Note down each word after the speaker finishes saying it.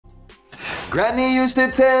Granny used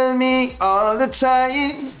to tell me all the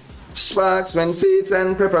time, sparks when faith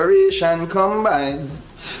and preparation combine.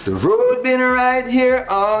 The road been right here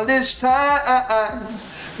all this time,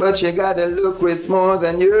 but you gotta look with more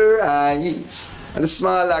than your eyes. And the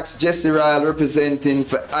small axe Jesse Ryle representing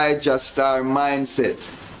for I Just Star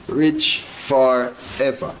Mindset, rich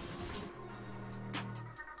forever.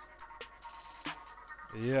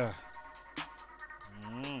 Yeah.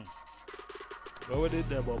 But we did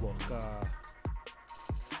there, Bobo?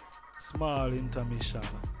 Small intermission.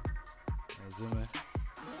 You see me?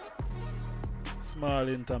 Small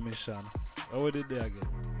intermission. What we did there again?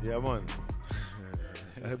 Yeah, man.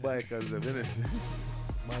 Bikers them, innit?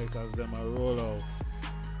 Bikers them a roll out.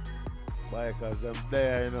 Bikers them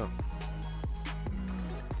there, you know.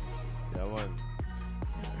 Yeah, man.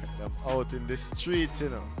 Them out in the street, you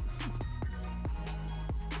know.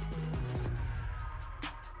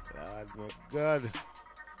 Lord, my God.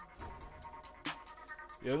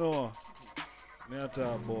 You know, me I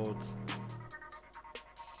talk about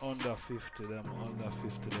under 50 them,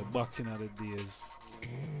 back in the days.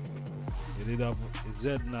 You did have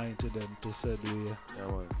Z90 them to said way. Yeah,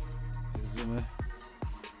 man. You see me?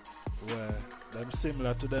 Where them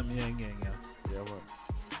similar to them yang. Yeah, man.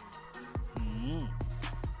 Mm-hmm. Yeah,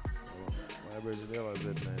 man. My brother never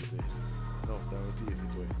Z90. Enough time with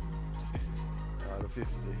Pt2. The 50.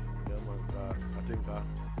 Yeah, man. I think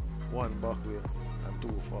one back way and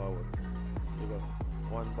two forward. You got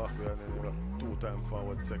one back way and then you got 2 times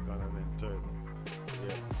forward, second and then third.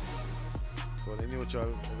 Yeah. So the neutral,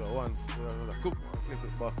 you got one, you got another cook, flip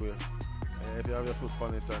it back way. And if you have your foot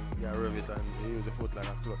on it and you rev it and you use your foot like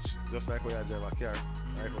a clutch, just like when you drive a car,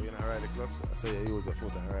 like when you ride the clutch, so you use your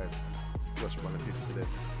foot and ride clutch on the 50 then.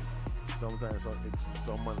 Sometimes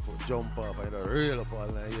some man foot jump off and you reel up all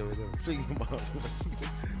night here with them, fling them off.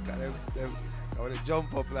 When they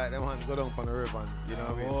jump up like them hands go down on the river, you know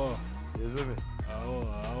what I mean? You see me?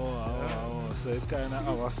 So it kind of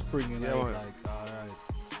have a spring in it, like, alright.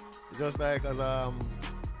 Just like as a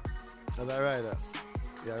rider,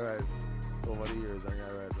 you ride over the years and you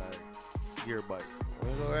ride like gear bike.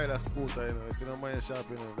 When you go ride a scooter, you know, if you don't mind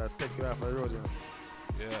shopping, you know, that take you off the road, you know.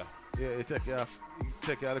 Yeah. Yeah, it take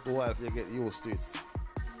you a little while if you get used to it.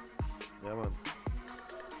 Yeah, man.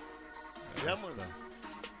 Yeah, man.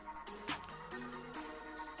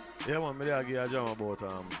 Yeah, man, me there give you a jam about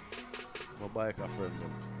my biker friend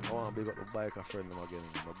them. I want to big up the biker friend them again,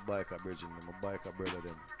 my biker bridging them, my biker brother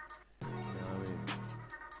them. You know what I mean?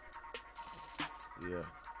 Yeah.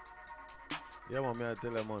 Yeah, man, me I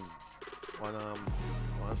tell them, man,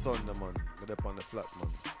 one Sunday, man, me up on the flat,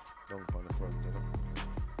 man, down on the front, you know?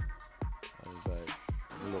 And it's like,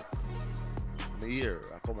 look, me here,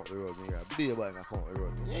 I come up the road, me here, be a bike, I come up the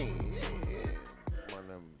road, yeah. Man,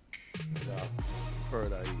 them,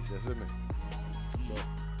 further east, you see me? So,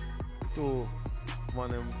 two man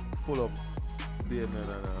them pull up Damien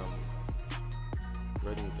and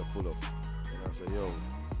ready to pull up. And I say, yo,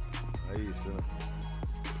 I east, you know.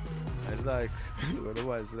 And it's like, when the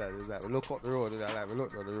boys say that, it's like, we look up the road, and I like, we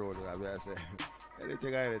look down the road, and I say,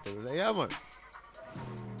 anything. We say, yeah, man.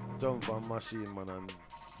 Jump on machine, man, and,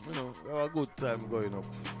 you know, we have a good time going up.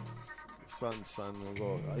 Sun, we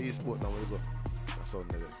go. I east boat now, we go. That's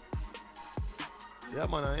Sunday. Yeah,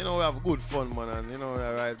 man, and, you know, we have good fun, man, and, you know, we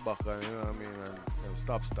ride back, and, you know what I mean, and, you know,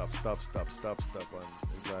 stop, and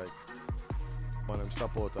it's like, man, them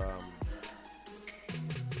stop out,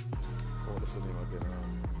 what's the name again,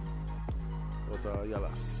 out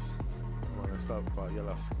Yellas, man, them stop at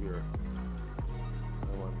Yellas Square,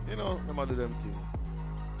 yeah, man, you know, them a do them thing,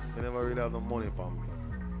 they never really have no money for me,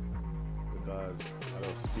 because I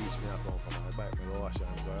just beach me, I come from my bike, me go wash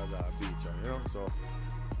and go to the beach, and, you know, so,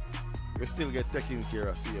 we still get taken care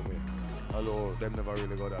of same way. Although them never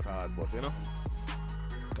really go that hard, but you know.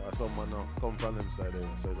 Because someone now come from them side, you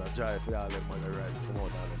know, so it's a drive for all them on the ride, come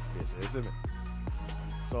out of them places, you see me?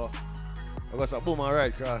 So I got a boom and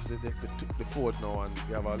ride across the fort now and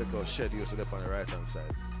you have a little shed used to dip on the right hand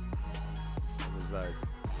side. And it's like,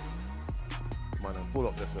 man, and pull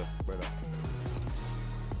up this brother.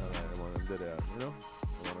 And like, man, I'm dead there, you know?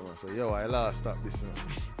 And man, say, yo, I last stop this, you know?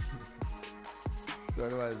 So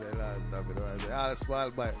otherwise I last stop it. Otherwise I all small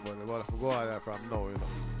bike, but I want to go on there from now, you know.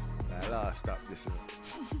 I last stop this, you know.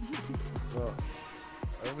 So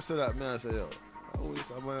when I say that, I say, yo, how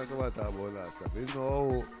this I'm gonna talk about last stop? You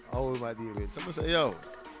know how I deal with it. Somebody say, yo,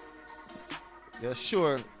 you're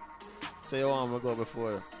sure? Say you want me to go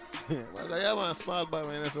before. I say, yeah man, small bike,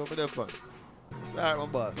 man, that's over there fun. I say, alright, my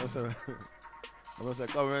boss. I say, I'm gonna say,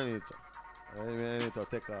 come here, Anita. I need to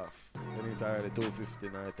take off. I need to ride the 250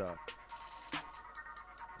 and I talk.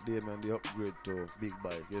 Damien the upgrade to big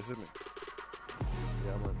bike, you see me?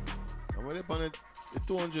 Yeah, man. I'm really on it. The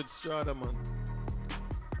 200 strata, man.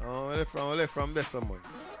 I left from this, man.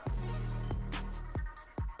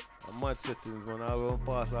 Mad settings, man. I will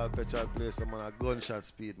pass all petrol place, man. A gunshot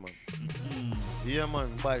speed, man. Yeah, man.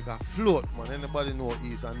 Bike a float, man. Anybody know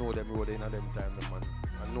East and know them road in them time, man.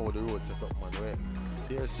 I know the road set up, man. Where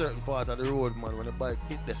there's certain part of the road, man. When the bike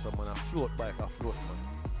hit this, man, a float bike, a float, man.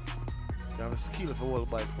 You have a skill for all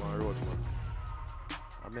bike on the road, man.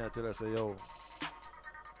 I mean, I tell you, say, yo,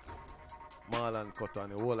 Marlon cut on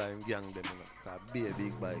the whole of him gang them, you know. Cause be a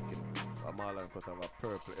big bike, you know. A Marlon cut have a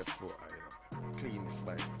purple F4, you know. Cleanest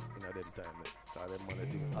bike in a them time. Cause them man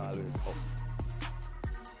thing always up.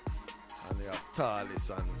 And they have Talis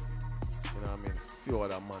and you know what I mean, few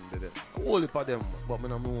other man did it. All of them, but I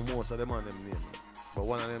don't know most of them on them name. But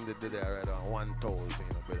one of them did it right on 1,000, you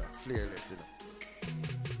know, brother. Flairless, you know.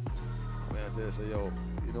 I mean I tell you, say, yo,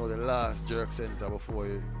 you know the last jerk center before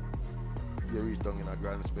you reach down in a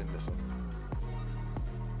grand spin this one.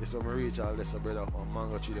 Yes, when we reach all this, brother, on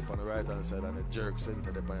Mango Tree on the right hand side and the jerk center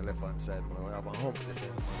on the left hand side, man. We have a hump this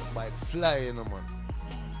end, man. The bike flying, you know, man.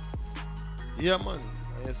 Yeah, man.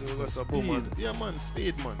 And you see, we got some boom, man. Yeah, man,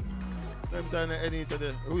 speed, man. Them time they head into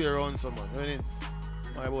the rear on some, man. You know,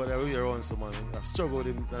 my boy, the rear on some, man. I struggle with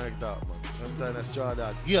him like that, man. Them time they try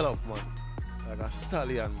that gear up, man. Like a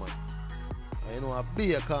stallion, man. And you know, a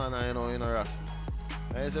beer corner, you know, in a rust.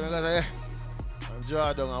 And you see, we got to and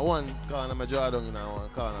draw down at one corner, I draw down in one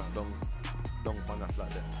corner, down on the flat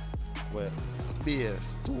there. Where beer,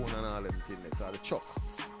 stone and all them things, they call the chuck.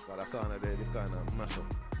 Because the corner there, they kind of mess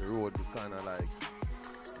up. The road, they kind of like,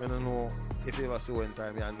 I don't know if you ever see one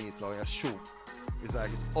time you need flour, your shoe, it's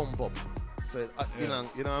like it ump up. So, you know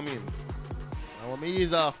what I mean? And when me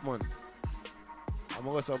ease off, man, I'm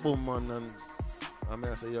going to say boom, man, and I'm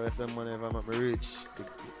going to say, yo, if them money ever make me reach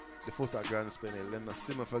the foot of Grand Spinel, them not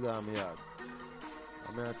see me forget me yard.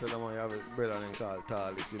 I mean, I tell them I have a brother named called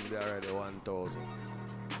Talis, him there already 1,000.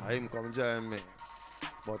 And him come join me.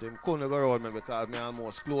 But him couldn't go around me because me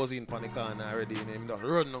almost close in on the corner already. And him just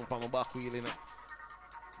run down on my back wheel, you know.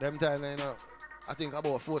 Them time, you know, I think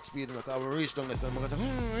about 4th speed, you know, because we reach down this and I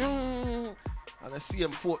go and I see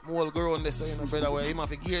him 4th mole go around this, you know, brother, where him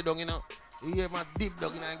have a gear down, you know. He hear my deep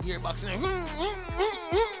down in a gearbox, you know.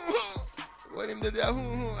 When him did that,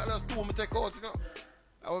 I just told me take out, you know.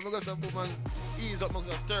 I want to go some man ease up, I go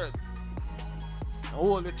third. I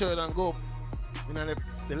hold the third and go in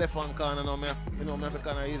the left hand corner now, you know, I have to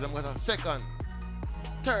kind of ease. I'm going to second,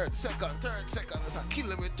 third, second. That's a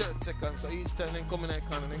kill him with third, second. So each time they come in that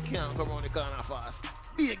corner, they can't come around the corner fast.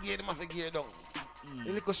 Be a gear, they have to gear down.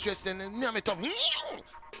 The little stretch, then they name it up.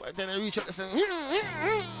 But then they reach out and say,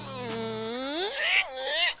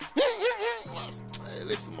 hey,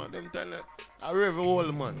 listen, man, them tell you, I rev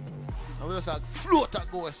all, man. I'm just a float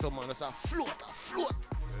that goes, so man. Just a float.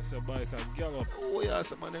 It's a bike and gang up. Oh, yeah,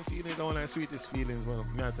 so man, them feelings are one of the sweetest feelings, man.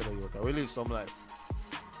 Me I tell you, we live some life.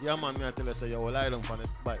 Yeah, man, me I tell you, say, yo, lie down on the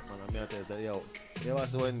bike, man. And me I tell you, say, yo, you ever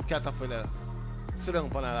see when Caterpillar sit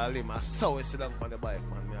down on a limb, I saw it sit down on the bike,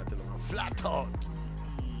 man. Me I tell you, man, flat out.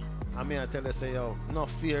 And me I tell you, say, yo, no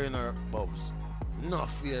fear in our bubs. No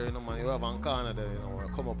fear, you know, man. You have one corner there, you know, when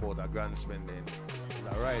you come up out a grand spending. It's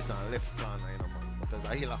a right and left corner, you know, man. There's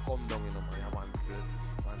a hill that come down, you know, man. You have one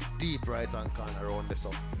deep right hand corner around this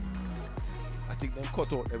up. I think them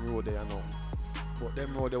cut out every road there, you know. But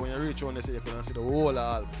them road there, when you reach on this, you can see the whole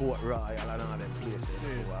of Port Royal and all them places.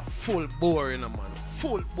 You know, full bore, you know, man.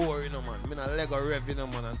 Full bore, you know, man. Me not leg or rev, you know,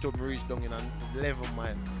 man, until me reach down in 11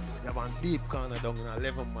 mile. You have one deep corner down in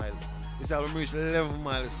 11 mile. This is how we reach 11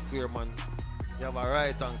 mile square, man. You have a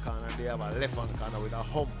right hand corner and they have a left hand corner with a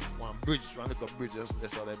hump. One bridge, one little bridge,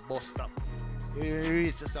 that's how they bus stop. You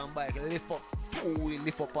reach some bike, lift up,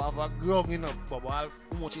 lift up off a ground, you know, but how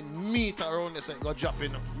much in meter around this, go drop, you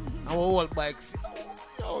know. And our whole bikes,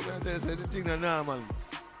 yo, man, that's the thing that now, man.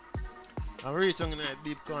 I'm reaching in a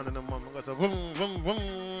deep corner, man. I go so, vroom,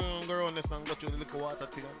 go around this and go through the little water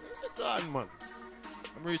thing. It's gone, man.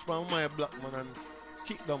 I'm reaching my block, man, and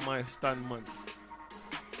kick down my stand, man.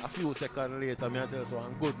 A few seconds later, I tell you so,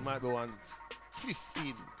 I'm good, might be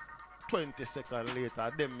 15. 20 seconds later,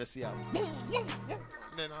 them me see a boom,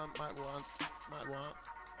 then I might go on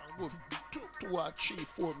good 2 or 3,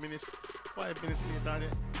 4 minutes, 5 minutes later,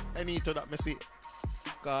 I need to that me see.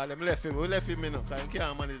 Cause them left him, you know, cause he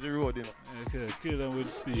can't manage the road, you know. Okay, kill them with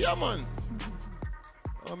speed. Yeah, man.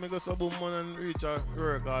 I go so boom, man, and reach a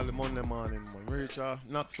work all the Monday morning, man. Reach a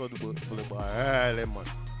knocks out the bar early, man.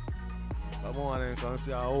 That morning, can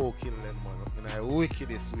see how kill them, man, in a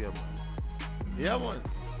wickedest way, man. Yeah, man.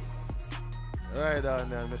 Right down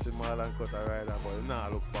there, Mr. Marlon cut a rider, but he nah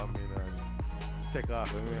look for me, man. take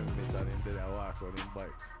off and meet and him did I walk on him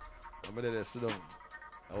bike. And I did I sit down.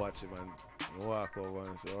 I watch him and he walk over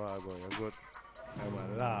and say, oh, I go, you're good. And I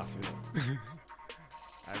laugh, you know.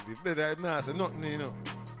 And he did I not say nothing, you know.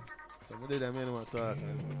 So I did I made him talk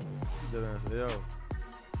and then I say, yo.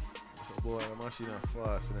 I said, boy, the machine is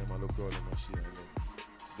fast and then I look around the machine and then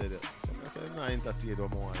did it. So I said, no, entertain,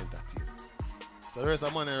 don't more entertain. So the rest of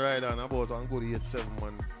the money ride on about one good 8-7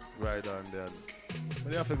 man ride on there.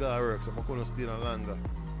 But they have to go to work, so I couldn't stay no longer.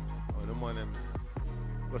 And the man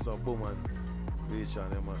got some boom and reach on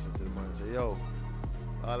them and say to the man, say, yo,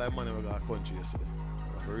 all that money we got a country yesterday.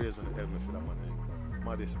 I have to raise and help me for that money.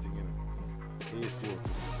 Maddest thing, you know. ACO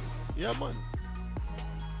thing. Yeah, man.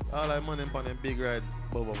 All that money on them big ride,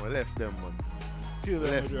 bubble, I left them, man.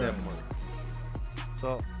 Left them, man.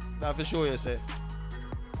 So, that for show you, say,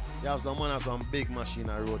 you have some man have some big machine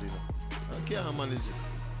on road, you know. I can't manage it.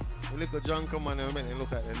 The little junker man, you make me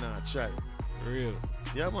look at it now, try. Real.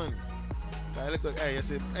 Yeah, man. Hey, you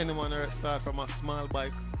see, any man start from a small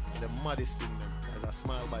bike, the maddest thing, them. As a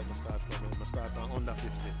small bike, I start from it. I start from under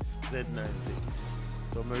 50, Z90.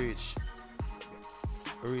 So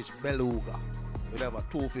I reach Beluga. We have a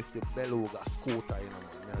 250 Beluga scooter, you know,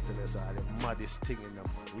 man. I tell you, it's the maddest thing in them,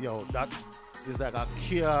 man. Yo, that is like a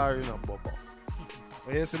car, you know, Bubba.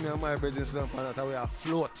 When you see me and my brethren sit up on that, we are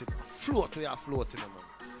floating. We are floating, man.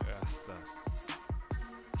 Yes, that.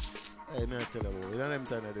 Hey, man, I tell you, you know them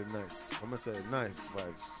time they nice. I'm going to say nice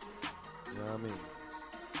vibes. You know what I mean?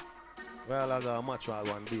 Well, I got a match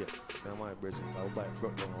one day. Me and my brethren, our bike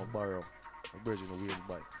broke down, I borrow. My brethren wheel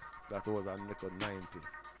bike. That was a nickel 90.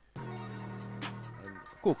 And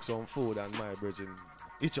cook some food and my brethren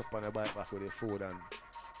hitch up on the bike back with the food and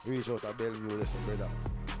reach out a Bellevue, listen, brother.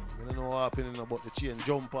 I don't know what happened about the chain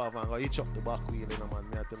jump off and go hitch up the back wheel, you know, man.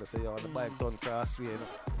 Me I tell you, say, yo, the bike done crossway, you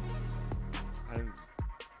know. And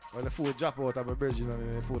when the food drop out of my brethren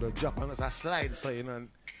and the food drop and it's a slide, so, you know, and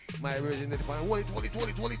my brethren did find, hold it.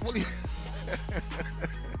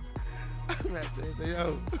 And I tell you, say,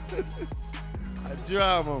 yo, a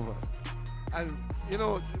drama, man. And, you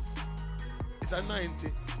know, it's a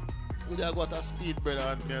 90. We there got a speed, brother,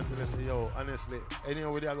 and me and tell you, say, yo, honestly,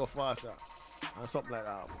 anyway, we there go faster. And something like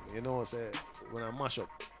that, you know, say, when I mash up.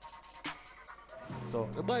 So,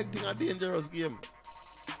 the bike thing a dangerous game.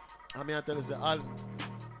 I mean, I tell you, say,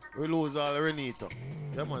 we lose all the Renito.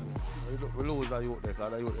 Yeah, man, we lose our youth there,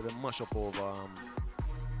 because the youth, they mash up over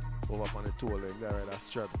on the toll, they ride a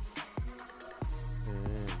strad.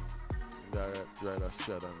 They ride a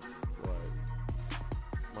strad, and, boy,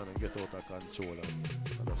 man, they get out of control,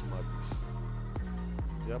 and that's madness.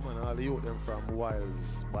 Yeah, man, all the youth them from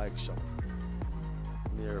Wild's bike shop.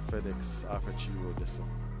 Near FedEx, Pt2 road, this one.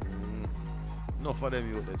 Enough of them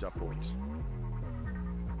you they drop out.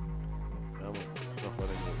 Yeah, man. Enough of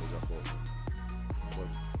them you they drop out.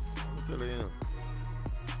 But I tell you, you know,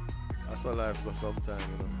 that's how life goes sometimes,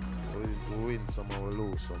 you know. We win some and we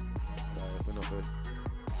lose some. If we not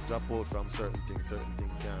drop out from certain things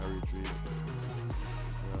can't reach really. You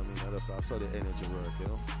know what I mean? I saw the energy work, you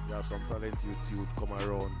know. You have some talent youth come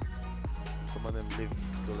around. Some of them live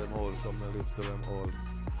till them old, some of them live till them old.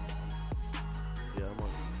 Yeah,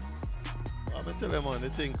 man. I'm tell them, man, they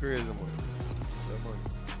think crazy, man. Yeah, man.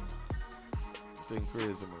 They think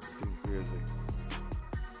crazy, man. They think crazy.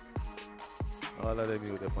 All of them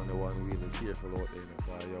youth up on the one wheel, be careful out there,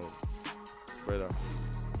 you know, yo, brother,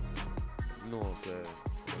 no, sir,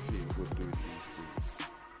 I feel good doing these things.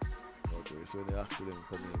 Okay, so when the accident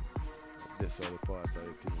come in, that's all the part of the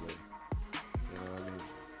thing, like, you know what I mean?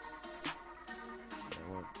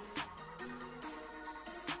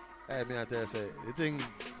 Hey, me I tell you, say, the thing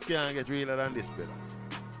can't get realer than this, brother.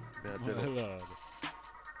 Me I tell you.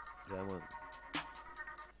 Yeah, man.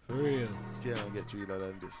 For real. Can't get realer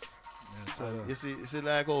than this. You see,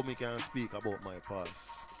 like how me can speak about my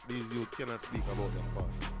past. These youth cannot speak about their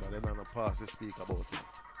past. Because they don't know past to speak about it.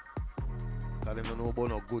 Because they don't know about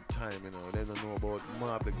no good time, you know. They don't know about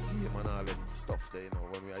marble game and all them stuff there, you know,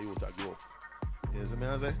 when we are youth that grow up. You see me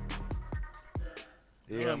I say?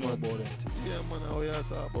 Yeah, man. About them yeah, man, how you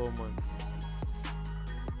say about, man?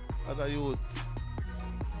 As a youth,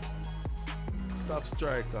 stop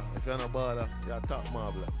striker. If you're not a baller, you're a top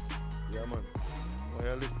marbler. Yeah, man.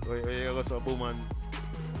 When you go to boom and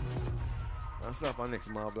slap a next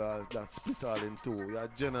marbler, that split all in two. You're a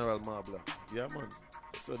general marbler. Yeah, man.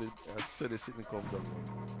 So the sitting come down, man.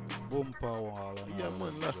 Boom power wall. Yeah,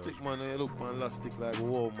 man. Elastic, man. When you look, man, elastic like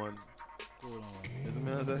whoa, man. Cool, man. You see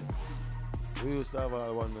me I say? We used to have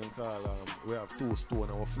one man called, we have 2 stones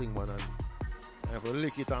and we fling one and if we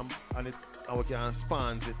lick it and we can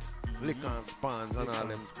spans it, lick and spans and all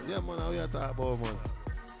them. Yeah, man, how you talk about, man?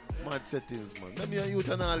 Mad settings, man. Them your youth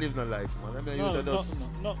and all live no life, man. Them your youth are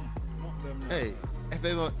just... Nothing. Hey, if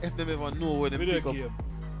them ever know where them pick up...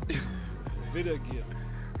 Video game.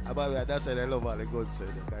 That's why they love all the guns, sir.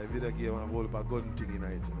 Because video game have a whole lot of gun thing in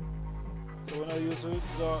it, you know. So when I used to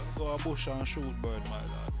go a bush and shoot bird, my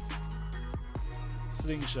lad.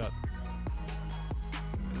 Slingshot.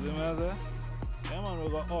 You see what I say? Yeah, man, we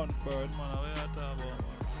go hunt bird, man. What you talking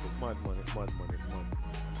about, man? It's mad money.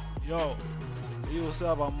 Yo, you used to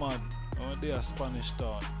have a man when they a Spanish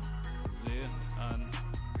town. See? And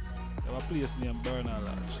you have a place named Bernal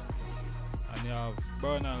Lodge. And you have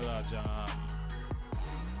Bernal Lodge and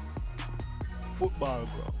football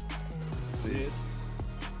ground. See it?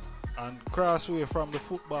 And crossway from the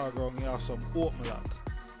football ground you have some open lot.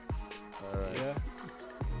 Alright. Yeah?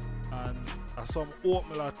 And some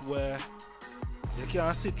open lot where you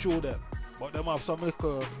can't see through them. But them have some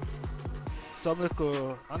little,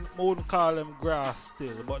 and I wouldn't call them grass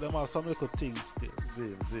still, but them have some little things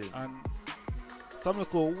still. Same. And some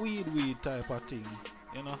little weed type of thing.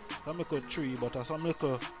 You know? Some little tree, but some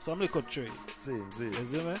little tree. Same. You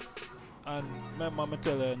see me? And remember me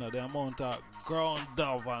tell you, the amount of ground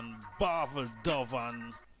dove and baffle dove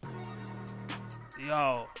and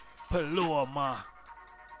paloma,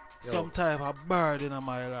 some type of bird in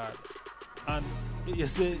my lad. And you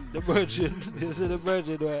see the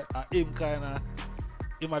virgin where him kinda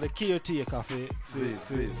him are the caretaker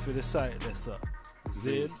for the site there, so.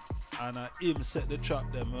 Zin. And him set the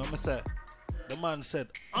trap them. When I said the man said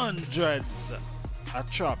hundreds of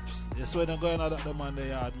traps. Yes, when I'm going out at the man the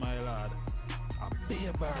yard, my lad. A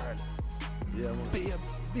bear bird. Yeah, man.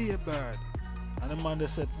 Bear bird. And the man they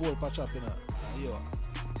said, whole patch up in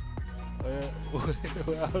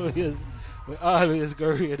we always go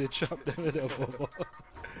ready to chop them in the bubble.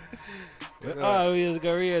 We always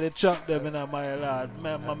go ready to chop them in my lad.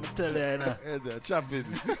 Man, I'm tell you now. Yeah, chopping.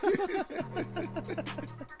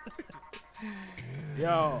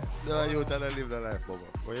 Yo. No, you don't live the life, Bubba.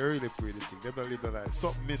 But you really pray the thing. They don't live the life.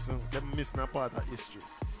 Something missing. Them missing a part of history.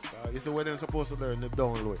 You see when they're supposed to learn, they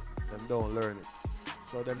don't learn it. Them don't learn it.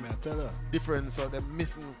 So them different. So them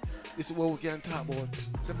missing. This is what we can talk about.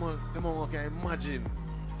 Them one can imagine.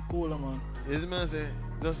 Cool, man. You see me I say?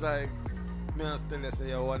 Just like me I tell you, say,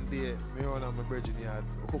 yo, one day me run on my bridge in the yard,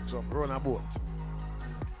 hook some, run a boat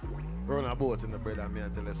in the bread, and me I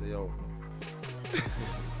tell you, say, yo.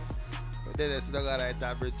 But then I see the guy like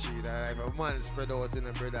that bread tree, that if a man spread out in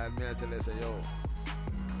the bread, and me I tell you, say, yo.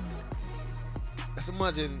 Just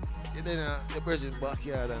imagine you're in your bridge's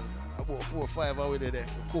backyard and about 4 or 5 hours there, you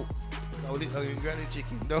cook. I will eat like granny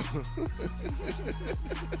chicken, though.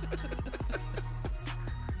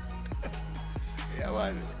 Yeah,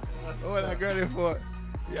 man. What I granny for?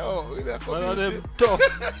 Yo, we not one of them tough.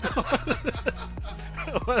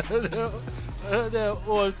 one of them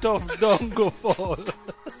old tough don't go fall.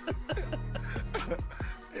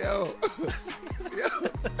 Yo.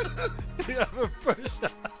 You have a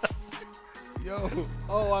pressure. Yo.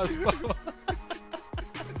 Oh, what's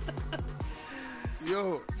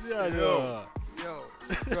Yo. Yeah, yo,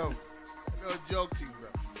 bro. No joke thing, bro.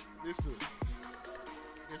 Listen,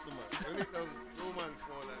 man. You need no man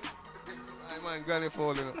fall and man granny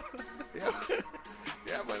fall, you know.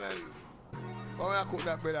 Yeah, man. When I cook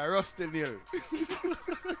that bread, I rusty nail.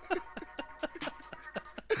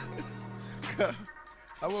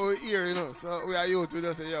 I'm over here, you know. So we are youth, we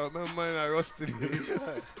just say, yo, my man, I rusty nail.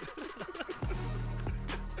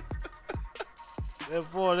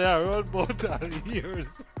 Therefore, they are run about all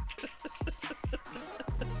years.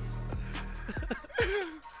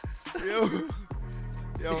 Yo.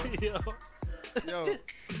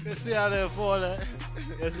 You see how they fall?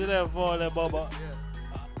 You see them fall, Bubba? Yeah.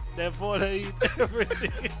 They fall, they eat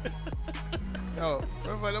everything. Yo,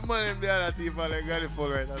 remember the man in the other thief and they got it full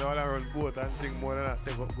right now. They want to run boat and think more than that.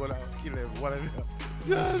 They go down and kill him. One of them.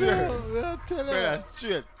 Yeah, Brother,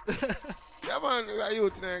 straight. Yeah, man, we are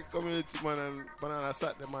youth in the community, man, and banana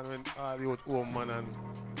sat the man when all youth home, man, and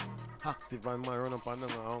active, and man run up and down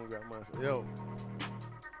and hungry, man. Say, yo,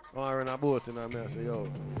 I want to run a boat, and I say, yo,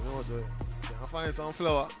 you know, so I find some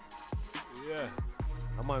flour. Yeah.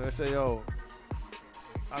 And man, they say, yo,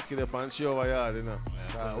 I kill up and show over yard, you know.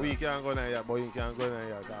 We can't go in there, but you can't go in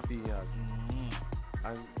there, because feed yard.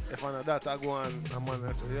 And if I know that, I go on, and man,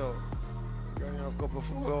 I say, yo, you can have a couple of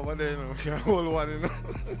food over there, you know, you can hold one, you know.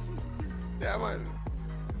 Yeah, man.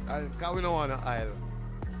 And because we don't want to aisle.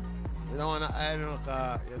 We don't want to aisle, you know,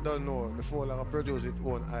 because you don't know, the fall like produce its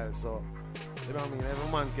own aisle, so, you know what I mean? Every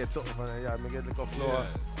man gets something from the yard. Me get like a flour,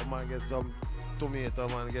 a man gets some tomato,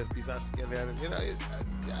 man gets a piece of skeleton, you know,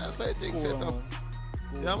 that's how things set up.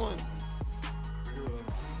 Cool. Yeah, man. Cool.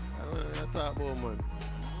 I don't know what you talk about, man.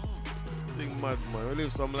 Thing mad, man. We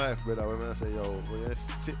live some life, brother. When I say, yo, when you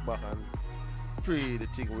sit back and pray the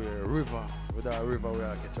thing with a river. Without a river, we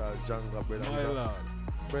are catch a jungle, brother. My lord.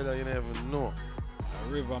 Brother, you never know. A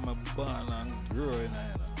river me born and grow in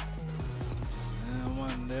there. Yeah,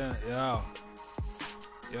 man, there, yeah.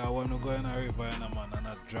 Yeah, when we go in a river, you know, man, and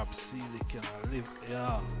I drop silic and I live,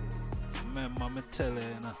 yeah. Remember me tell you,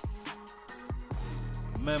 you know.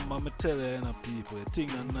 Remember me tell you, you know, people, the thing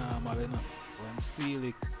is normal, you know. When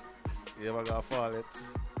silic. You ever got fall it?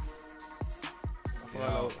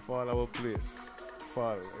 Fall our place.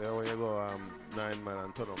 Fall. Yeah, when you go 9 mile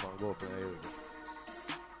and turn up and go up in the hills.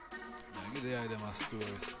 Yeah, give the idea my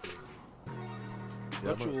stories. Yeah,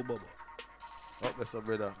 Go through, Bubba. Up there, so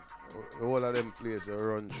brother. The whole of them places you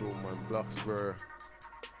run through, man. Blacksburg.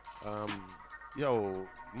 Yo,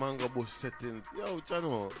 Mango Bush settings. Yo,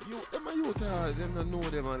 Chano, them are youth, them don't know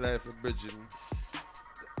them on life of bridging.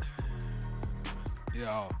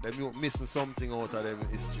 Yeah. Them you missing something out of them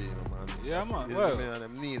history, you know, man. Yeah, man. This Well, and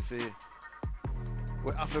them need for.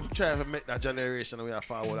 We have to try to make that generation and we are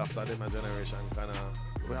forward after them generation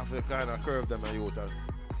we have to kind of curve them and youth to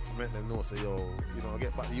make them know, say, yo, you know,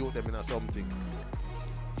 get back the youth them in something.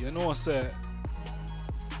 you know, say,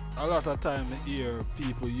 a lot of time I hear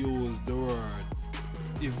people use the word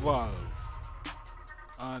evolve,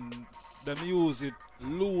 and them use it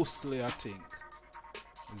loosely, I think.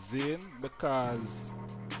 Zin, because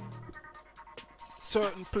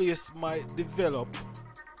certain place might develop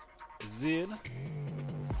Zin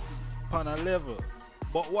on a level,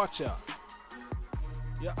 but watch out.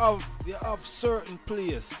 You have certain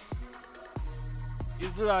place.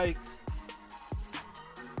 It's like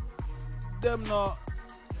them not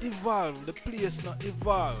evolve, the place not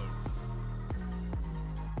evolve.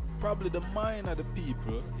 Probably the mind of the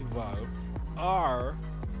people evolve or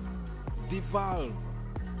devolve.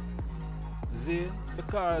 Zin,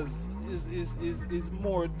 because is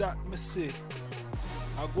more that me see.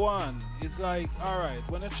 I go on. It's like, alright,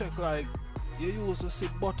 when you check, like, you used to see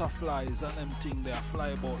butterflies and them things they fly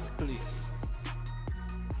about the place.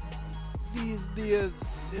 These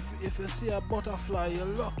days, if you see a butterfly, you're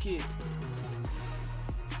lucky.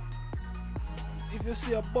 If you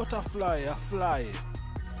see a butterfly, a fly,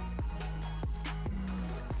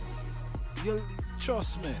 you'll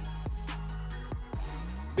trust me.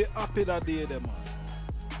 Be happy that day, them man.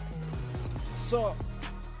 So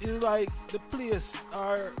it's like the place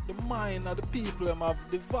or the mind of the people them have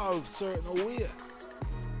devolved certain way.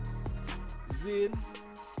 Zin,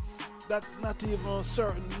 that not even a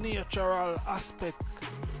certain natural aspect.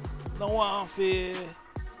 No one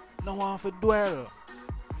for dwell.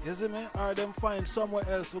 You see me? Or them find somewhere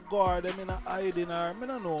else to go, or them in a hiding, or I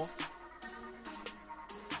don't know.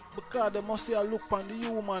 Because they must see a look on the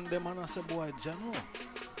human them and I say, boy, Jano,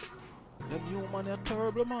 them human are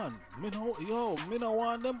terrible, man. Me no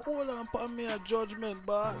want them hold on upon me a judgment,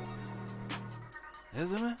 but you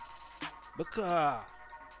see me? Because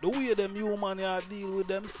the way them human are deal with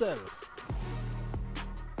themselves.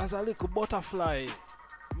 As a little butterfly,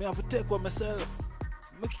 me have to take with myself.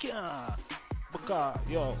 Me can't. Because,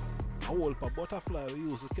 yo, a whole pa butterfly we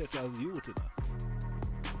used to catch as youth, you know.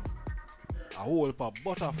 A whole pa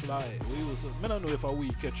butterfly we used to, I don't know if we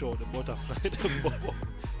catch out the butterfly,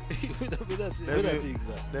 with that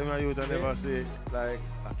exact. Them youth never say, like,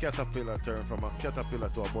 a caterpillar turn from a caterpillar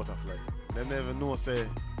to a butterfly. They never know, say,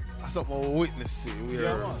 something we witness see.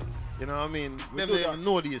 You know what I mean? They never even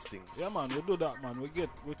know these things. Yeah, man, we do that, man. We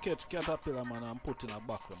catch caterpillar, man, and put in a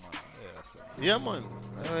buckle, man. Yes. Yeah, man.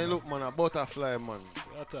 I look, man, a butterfly, man.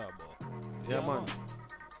 What about? Yeah, man.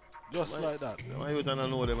 Just like that. My youth don't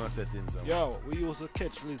know them settings. Yo, we used to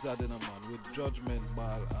catch lizard in a man with judgment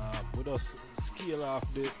ball. We just scale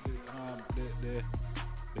off the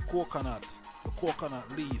coconut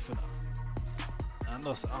leaf, you know, and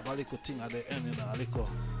just have a little thing at the end, you know, a little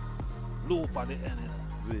loop at the end, you know.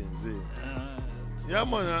 Zin. Yeah,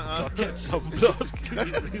 man. To catch some blood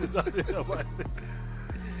lizard in a man.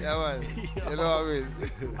 Yeah, man. Yeah. You know what I mean?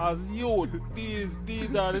 As youth,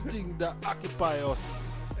 these are the things that occupy us.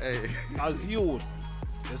 Hey. As youth.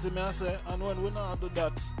 You see me I say, and when we not do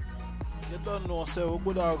that, you don't know, say we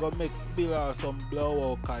could have go make build some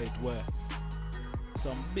blowout kite where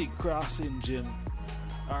some big cross engine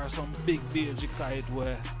or some big BG kite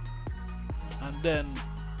where, and then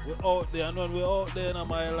we out there, and when we out there in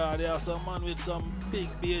my lord, there are some man with some big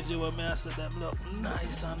BG where me I say them look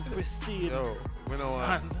nice and pristine. Yo, we know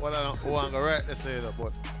what I don't want to right to say that,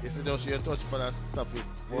 but you see just you touch for that topic,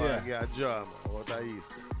 boy, Yeah. I get a jam, what I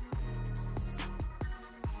used.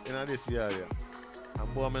 In this area.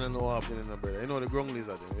 And boy, I don't know what happened in the brother. You know the ground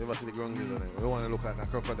lizard? You ever see the ground lizard? You want to look like a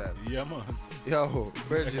crocodile. Yeah, man. Yo,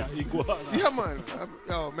 Virgin. Iguana. Yeah, man.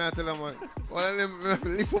 Yo, man, I tell you, man. One of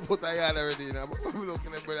them lift up out the yard already. You know? I'm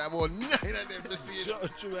looking at brother. About 9 of them to see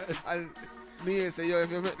it. And me say, yo,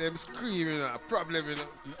 if you make them scream, you know, a problem, you know.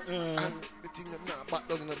 And the thing them not back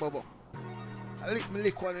down in the bubble. I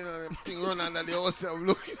lick one, you know, them thing run under the house. I'm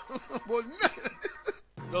looking about 9 of them.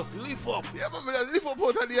 Just lift up. Yeah, man, just lift up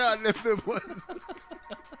out of the yard left them one.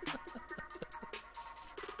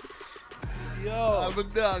 Yo. I have a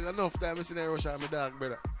dog, enough time I see them rush on my dog,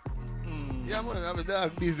 brother. Yeah, man, I have a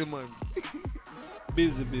dog busy, man.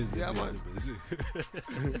 Busy. Yeah, busy.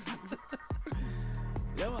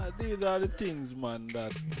 Yeah, man, these are the things, man,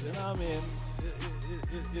 that, you know what I mean,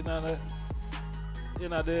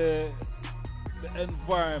 the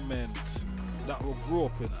environment that we grew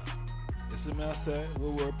up in. You see me, I say, we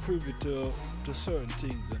were privy to certain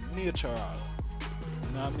things, and natural.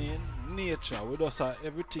 You know what I mean? Nature, we just have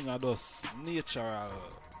everything are just natural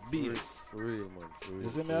base. For real, man. For real, you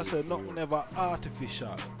see me, I say, nothing ever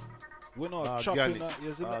artificial. We're not organic. chopping,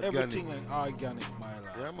 you see me, everything is organic, my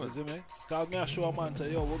lad. Yeah, man. You see me? Because me I show a man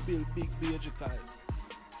say, yo, we build big beige kite.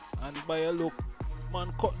 And by a look,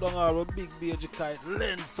 man cut down our big beige kite,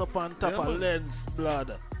 lens up on top of lens,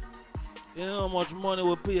 blood. You know how much money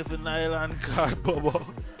we pay for nylon card, Bobo?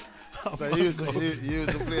 So you used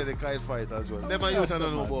to play the kite fight as well. Them used to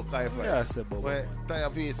know about kite fight. Yeah, say Bobo. Where tie a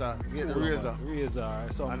piece, get the razor. Razor,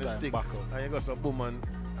 and the stick. Back up. And you got some boom and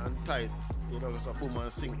tight. You know, got some boom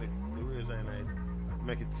and sink the razor in it.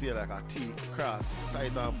 Make it tail like a T cross.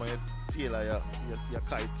 Tight on your tail of your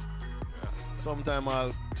kite. Yes. Sometimes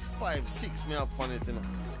I'll 5, 6 me up on it, you know.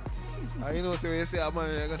 And you know, so when you see a man,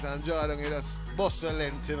 you go and draw down, you just bust the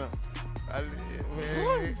length, you know. And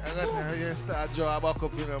you start draw back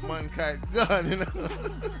up, you know, man kite gone, you know.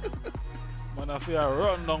 Man, I feel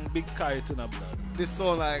run down big kite in a blood. This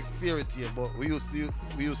sound like fairy tale, but we used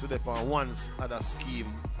to depend once other scheme,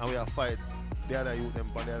 and we have fight the other youth them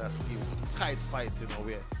on the other scheme. Kite fight, you know,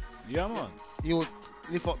 where. Yeah, man. You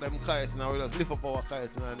lift up them kites, and we just lift up our kite,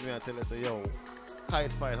 and we tell us, say, yo,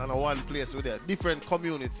 kite fight, and one place with it, different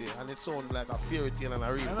community, and it sounds like a fairy tale and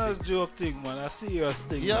a real thing. That's a joke thing, man. A serious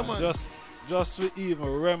thing. Yeah, man. Just to even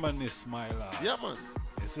reminisce, my lad. Yeah, man.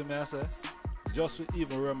 You see me, I say? Just to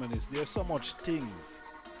even reminisce. There's so much things.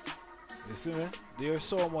 You see me? There's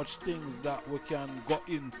so much things that we can go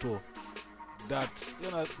into that, you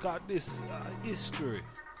know, got this history.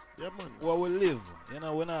 Yeah, man. Where we live. You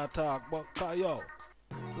know, we not talk about, yo,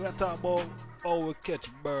 we talk about how we catch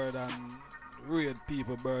bird and raid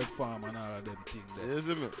people, bird farm and all of them things there. You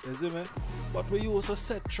see me? You see me? But we used to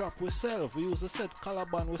set trap ourselves. We used to set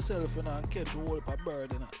calaban ourselves, you know, and catch a whole heap of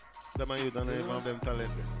bird, you know. Them and you don't even have them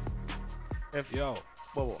talent there. Yo.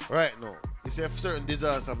 Bobo, right now, you see if certain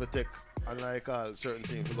disasters we take and like all certain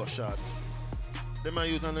things we got shot. Them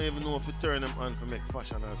and you don't even know if you turn them on to make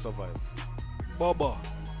fashion and survive. Bobo,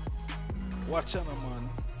 watch out, man.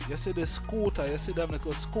 You see the scooter, you see them like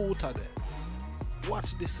a scooter there.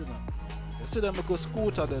 Watch this, you know. You see them like a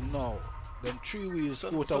scooter there now. Them 3-wheel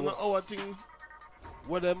scooter. So not our thing.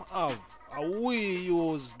 What them have? We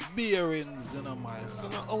use bearings in a mile. So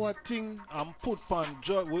not our thing. And put on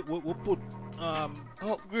we put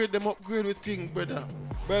upgrade with things, brother.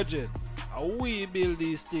 Virgin, we build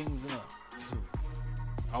these things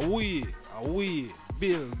now. We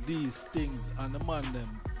build these things and the man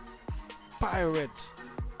them pirate.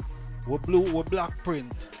 We black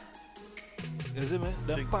print. You see me?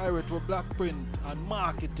 Them pirate with black print and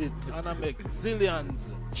market it and I make zillions.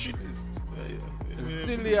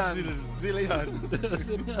 Zillions.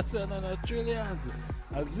 See me? I say no trillions.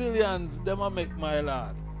 A zillions them I make, my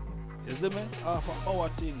lad. You see me? Off of our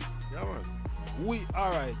thing. Yeah, man. We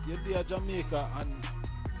alright, you're there Jamaica and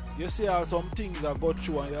you see how some things I go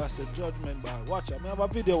through and you say judgment by watch. I have a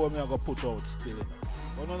video where I go put out still, you know.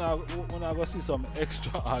 But when I go see some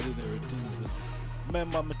extraordinary things, you know.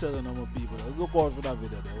 Remember me telling them people, look out for that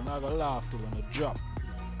video there. When I go laugh to when I drop.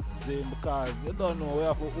 See, because you don't know, we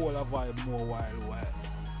have to hold a vibe more while.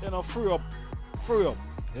 You know, free up.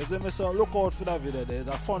 You see me, so look out for that video there. It's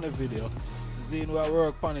a funny video. See, we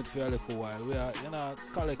work on it for a little while. We are, you know,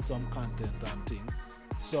 collect some content and things.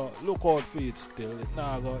 So look out for it still. It's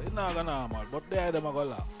not go normal, but there them are go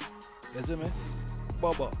laugh. You see me?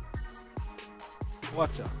 Bubba.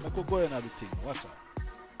 Watch out. I could go in at the thing. Watch out.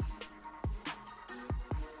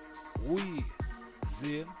 We,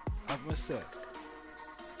 Zane, as I said,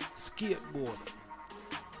 skateboard.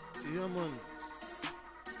 Yeah, man.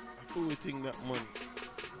 I feel we think that, man.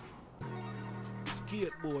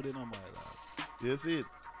 Skateboarding, my lad. You see it?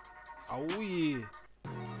 We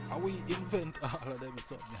How we invent all of them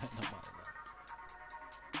something in the mind?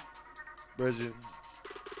 Virgin,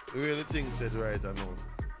 the way the thing said right now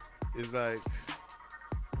is like,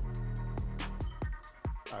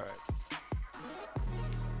 alright,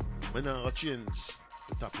 I'm not going to change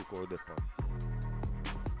the topic or the pan.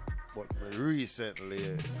 But recently,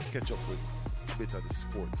 I catch up with a bit of the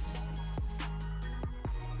sports.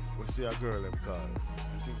 We see a girl them call,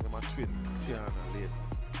 I think them a twin, Tiana late.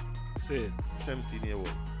 Say it. 17-year-old.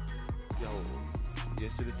 Yo, you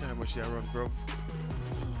see the time when she run, bro?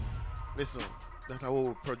 Listen, that I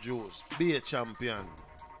will produce. Be a champion.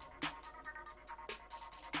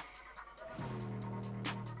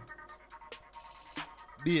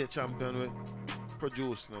 Be a champion with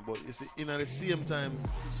produce now, but you see, in at the same time,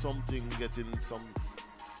 something getting into some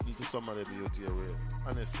of the beauty away.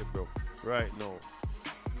 Honestly, bro, right now,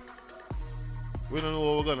 we don't know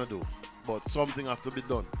what we're gonna do, but something have to be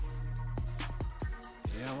done.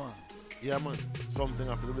 Yeah, man. Yeah, man, something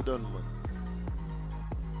have to be done, man.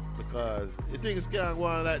 Because the things can't go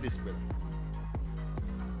on like this, brother.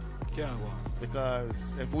 Can't go on.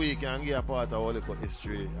 Because if we can get a part of all the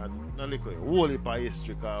history, and not like whole heap of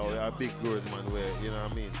history, because we're a big word, man, where, you know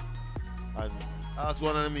what I mean? And ask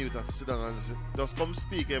one of them youth to sit down and just come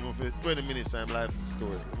speak even for 20 minutes time life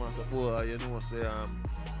story. You must say, boy, you know, say,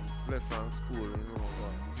 left from school, you know,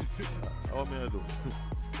 how me I do?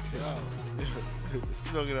 Yeah.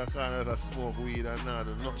 Sit down in the corner to smoke weed and not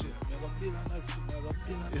do nothing.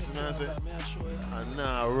 Yes, man, I say, and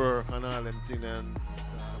now work and all them things, and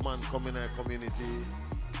man come in the community,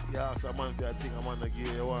 you ask a man for a thing, a man to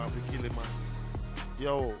give you want to kill him, man.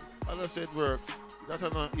 Yo, I just said work, that's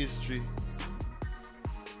not history.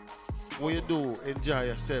 What you do, enjoy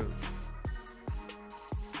yourself.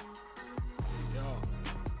 Yo,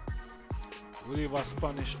 we live a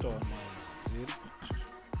Spanish town, man. See it?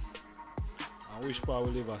 I wish we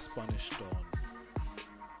live a Spanish town.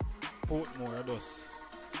 Portmore, just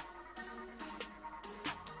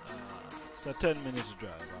it's a 10 minutes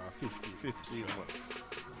drive or 15 bucks.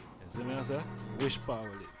 You see me I say? Wish power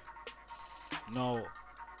live. Now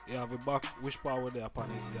you have a back wish power there upon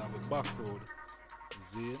it, you have a back road,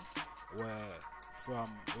 Zane, where from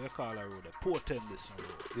where you call a road, the Port Henderson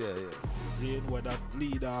road. Yeah. Zane where that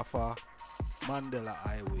lead off of Mandela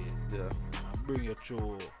Highway. Yeah. And bring you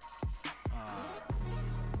through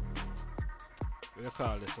we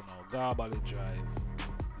call this now Garbally Drive,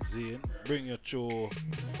 Zane, bring you through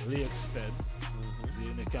Lake Spen.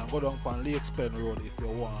 Zane, you can go down on Lake Spen Road if you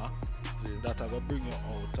want. Zane. That will bring you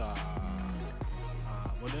out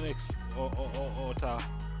but the next out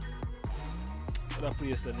what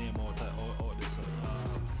place the name out this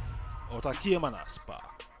out of Caymanas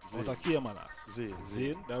Park. Out of Caymanas.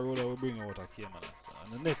 Zane, that road that will bring you out of Caymanas.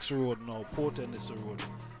 And the next road now, Port Henderson Road,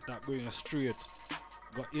 that bring you straight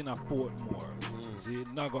got in a Portmore, see,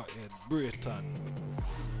 Naga Head, Brayton.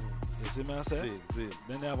 You see me I say? See.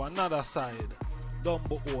 Then they have another side,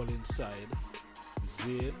 Dumbo Hole inside,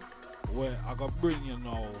 see, where I got bring you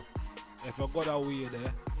now. If you got away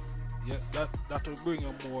there, yeah, that will bring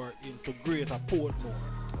you more into Greater Portmore.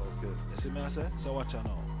 Okay. You see me I say? So watch you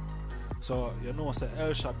now. So you know say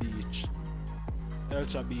Elsha Beach, I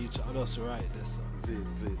just right there, so.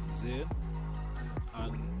 See?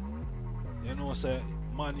 And you know say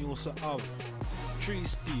man used to have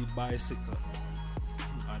 3-speed bicycle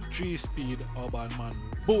and 3-speed urban man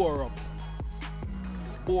bore up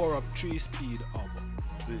 3-speed urban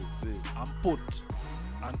and put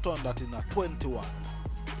and turn that in a 21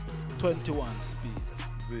 speed.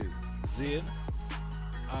 See?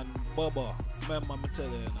 And Bubba, remember me tell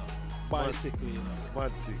you, bicycle,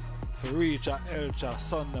 Mad thing. to reach a Elcha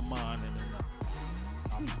Sunday morning,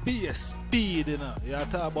 be a speed, you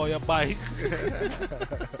talk about your bike.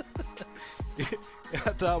 You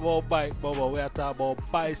talk about bike, Bubba. We are talking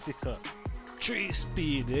about bicycle.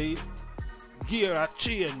 3-speed, eh? Gear a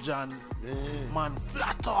change and man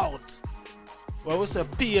flat out. Well, we say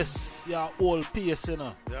pace, your old pace, Yeah,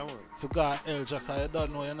 man. Forgot Elja, because you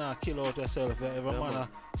don't know you're not kill out yourself. Every man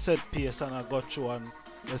set pace and I got through, and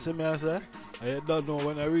you see me I say? And you don't know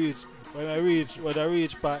when I reach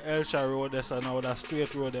by Elsha Road, there's another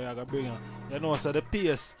straight road there I gotta bring on. You know, so the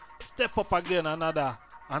pace step up again another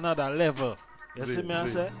level. You see me I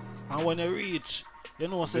say? And when you reach, you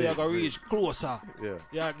know, so you gotta reach closer. Yeah.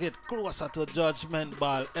 You get closer to Judgment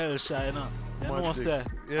Ball Elsha, you know. You know, say.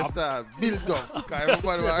 You start build up. Because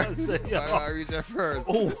everybody want to reach there first.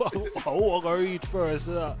 Who gonna reach first?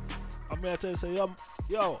 I'm here to say,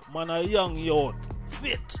 yo, man, a young youth,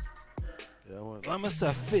 fit. Yeah, man. I'm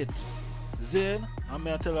say fit. Zane, I'm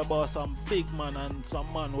here to tell you about some big man and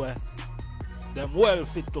some man where them well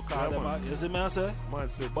fit to call Yeah, them man. out. You see me I say? Man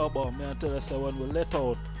said, Baba, me I tell you say when we let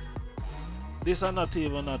out, this is not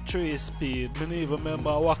even a 3 speed. Me don't even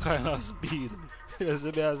remember what kind of speed. You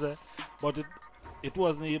see me I say? But it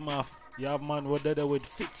wasn't even you have man who did it with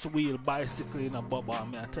fixed wheel bicycle in a Baba.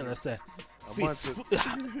 Me I tell you say,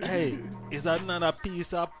 hey, is another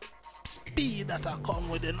piece of speed that I come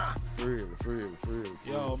with it now. for real.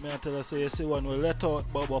 Yo, me I tell you say, you see when we let out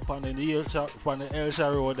Baba upon the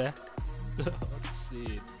Elsha Road there. See it,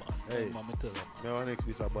 man. Hey, Mama tell you. I want to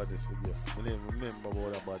explain about this for you. I didn't remember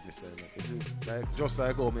about that badness. You see, like, just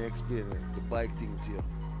like how me explain the bike thing to you.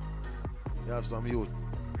 You have some youth.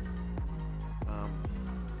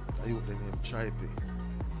 A youth named Tripe and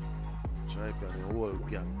the whole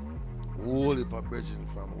gang. Whole heap of bridging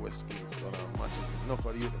from West Kingston and matches. Enough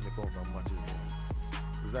of the youth that come from matches.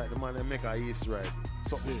 It's like the man that make a east ride.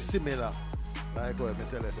 Something similar. Like how I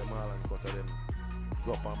tell you, say Marlon cut them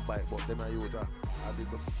go up on bike, but them are youth I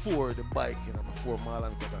did before the bike, you know, before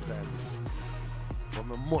Marlon cut and time this. But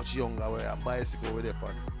I'm much younger where a bicycle with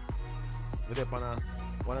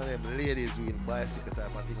one of them ladies with bicycle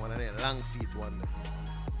type of thing, one of them long seat one day.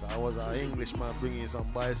 So I was an Englishman bringing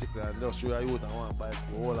some bicycle and just show a youth and one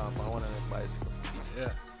bicycle, hold on for one of them bicycle.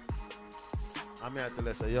 Yeah. I mean I tell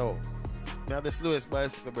you say, yo, I have the slowest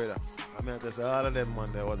bicycle, brother. I mean I tell you say all of them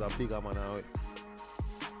man there was a bigger man away.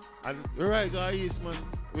 And the right guy is man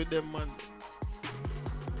with them man.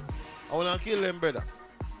 I wanna kill them, brother.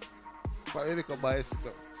 But they little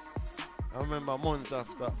bicycle. I remember months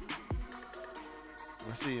after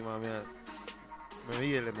I see him and I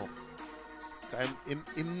hear him up. Him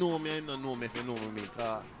know me, he don't know me if he know me.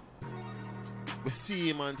 Cause we see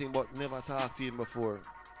him and thing, but never talk to him before.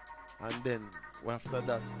 And then after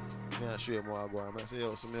that, I show him what I go. I say,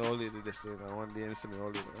 yo, so me old lady this thing. And one day I see me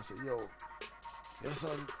old lady. I say, yo, your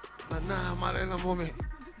son, nah, man, I don't know me.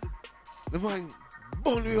 The man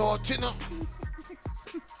bun me out, you know.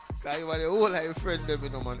 Cause he was the whole life friend them, you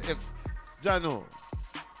know, man. If Jano,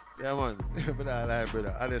 yeah, man, but I like,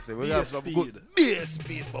 brother. Honestly, we have some good base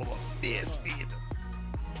speed, Baba. Base speed.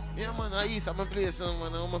 Yeah, man, I east of my place, man.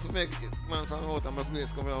 I'm going to make it, man, from out of my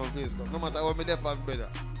place, come out of my place. No matter what me depend, brother.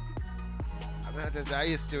 I mean, I tell you, the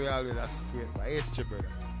history always that's great, but history,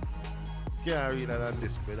 brother. Can't read that on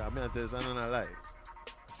this, brother. I mean, I tell you, it's not a lie.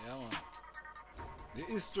 Yeah, man. The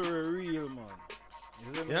history real, man.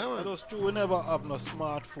 Yeah, man. That's true. We never have no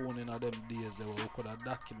smartphone in them days that we could have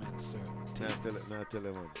document certain things. Now tell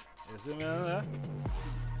you, man. You see me?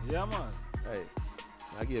 Yeah, man. Hey,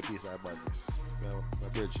 I give a piece of badness. My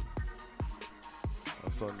virgin. On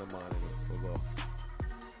Sunday morning, we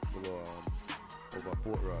go over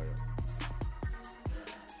Port Royal.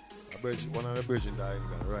 One of the virgin that I'm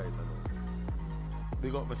gonna write, I know.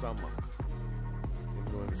 Big up my son, man. Him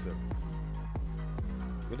know himself.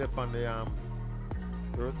 We're up on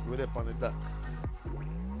the dock.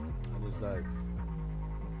 And it's like,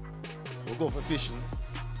 we'll go for fishing.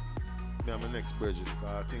 Me and my next virgin, because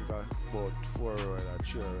I think I about 4 or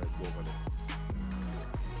 3 go over there.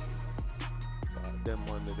 But them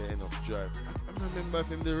one they end up drive. I don't remember if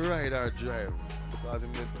him the ride or drive. Because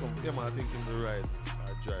him did come, yeah man, I think him the ride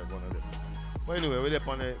or drive one of them. But anyway, we're up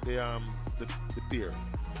on the pier.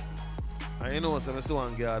 And you know, so I see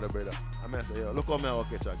one gather, brother. And I say, yo, look how me I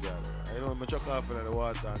catch a gather. And you know, I chuck off in the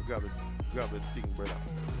water and grab the thing, brother.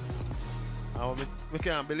 And I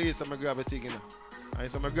can't believe so I grab the thing, you know. And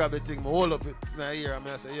so I grab the thing, I hold up it in the ear and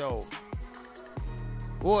I say, yo,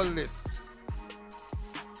 hold this.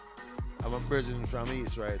 I'm a virgin from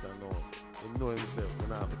East, right? I know. He know himself,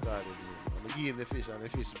 I have to call it. I'm give him the fish and the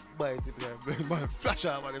fish bite it and flash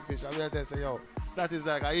out of the fish. And I tell say, yo, that is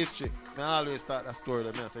like a history. I always start that story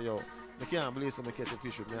and I say, yo, I can't believe so I catch a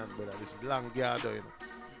fish with me hand, brother. This is long gather, you know.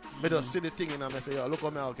 I just see the thing and I say, yo, look how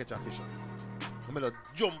I'll catch a fish. I just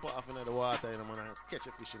jump off into the water, you know, man, and catch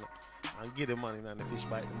a fish, you know. And give the man, you know, and the fish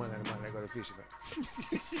bite the man and the man like got the fish, you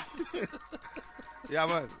know. Yeah,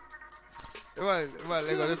 man. Man,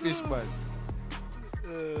 they got the fish, man.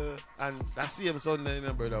 And that same Sunday, you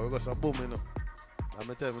know, brother, we got some boom, you know.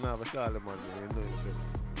 And I tell him now, I call the man, you know himself.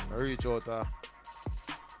 I reach out,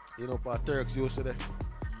 you know, for Turks used to there.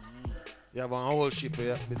 You have a whole ship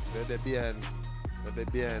where they're behind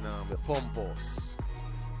the pump house.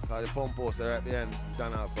 Because the pump house, they're right behind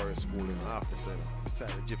Donald Forest School, you know, after the beside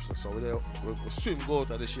the gypsum. So we swim, go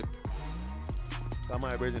out of the ship. So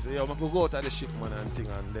my brother say, yo, we could go out of the ship, man, and thing,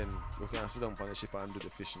 and then we can sit down on the ship and do the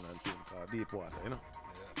fishing and thing, because deep water, you know.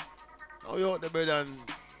 Yeah. Now we out there, brother, and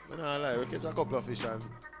we not lie, we catch a couple of fish and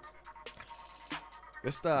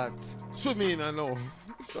we start swimming and now.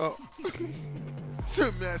 So,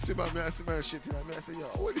 swim, I see my shit, and I say, yo,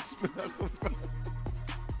 what is smell come from?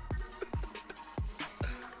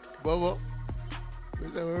 Bubba. We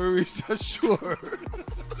said when we reach the shore.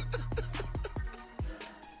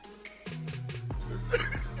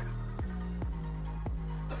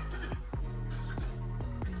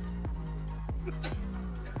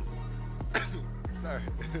 Sorry.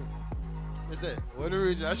 I said, when we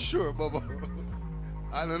reach the shore, Bubba.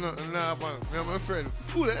 I don't know, nah, man. Me and my friend,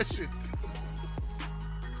 full of that shit.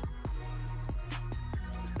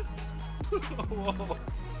 Whoa.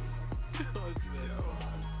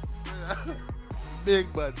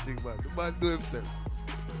 Big bad thing, man. The man do himself.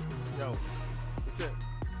 Yo, I said,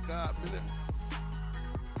 God, me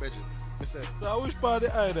Bridget, I said, So which part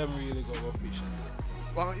of the eye them really go fishing?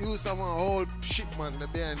 well, you some whole shit, man. They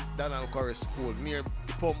behind Donald Curry School near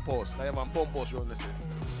the pump house. I have a pump house around the city.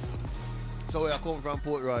 So I come from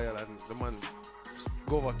Port Royal and the man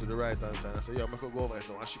go over to the right hand side. I said, yo, I could go over there,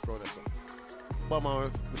 so I ship around there. So. But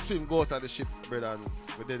man, we swim go out of the ship, brother, and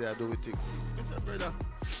we did there do we thing. I said, brother.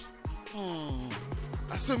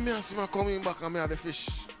 I saw me coming back and me have the fish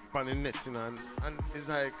on the net, you know, and it's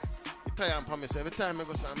like, he tie on me, so every time I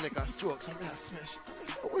go and make a stroke, so I smash. I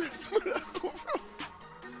said, where the smell that come from?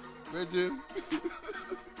 Virgin.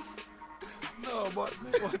 No, but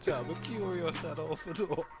watch out, I'm curious at all for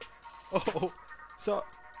the. Oh, so.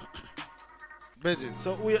 Virgin.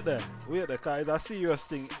 So wait there, cause it's a serious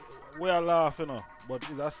thing. We are laughing now, but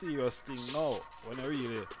it's a serious thing now. When you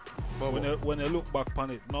really, when you look back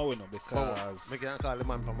on it now, you know, because I can call the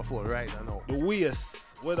man from my phone right now. the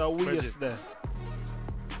waist, where the waist there,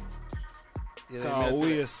 cause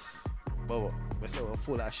waist. Bubba, I say we're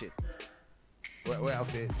full of shit. We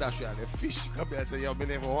have to dash where the fish come here and say, yo, me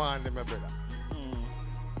never want them, my brother.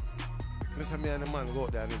 I say me and the man go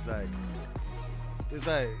out there and it's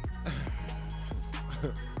like,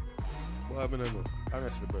 well, I don't know,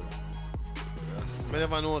 honestly, brother. Yes. I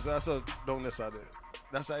never know, so I saw down there,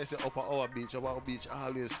 that's why I say up at our beach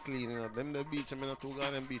always clean, you know. Them the beach, I'm not too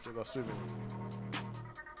gone them beach, I go swimming.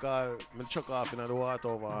 Cause I chuck off in the water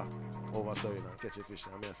over so, you know, catch a fish.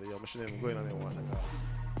 And I say, yo, I shouldn't even go in the water.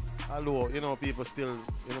 Although, you know, people still,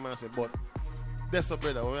 you know what I say, but that's a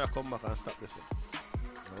brother, when I come back and stop this thing.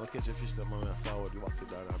 I catch a fish, then I forward, you walk it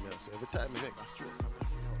down, and I say, every time I make a stroke, I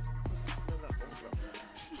say, yo, where that come from?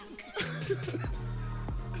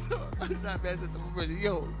 So, I said to my brother,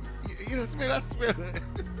 yo, you don't smell that smell.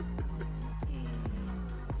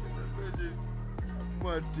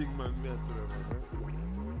 One thing, man, me and tell them, man.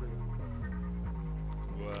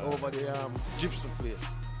 Wow. Over the gypsum place.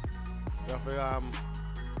 You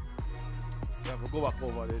have to go back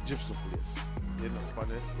over the gypsum place. You know,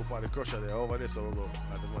 up on the crusher there, over there, so we go.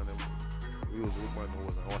 And the man, we use the woman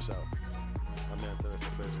hose and wash out. And me and tell us a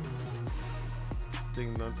bedroom. I think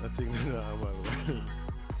that I'm man.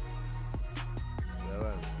 Yeah,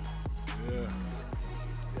 man.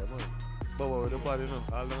 Yeah, man. But with the body, you know,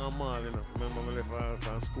 all down a mall, you know. Remember I left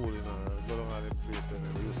from school, you know, go down all the place, and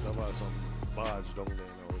they used to have some barge down there, you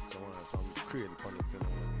know, with some crane on it, you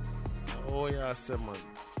know. Oh, yeah, I said, man.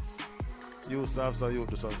 You used to have some youth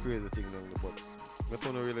do some crazy thing down there, but I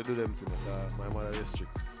couldn't really do them things, because my mother is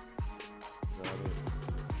strict. You know what I mean?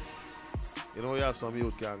 You know, you have some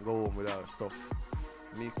youth can go home with all stuff.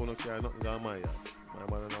 Me couldn't carry nothing down my yard. My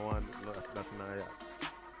mother don't want nothing in her yard.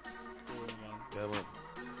 Oh, man. Yeah, man.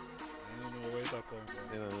 I don't know where it come from.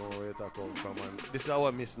 You don't know where it come from, man. This is how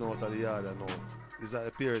I miss out of the yard, you know. Is that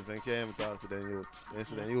the parents and can't even talk to them youth. They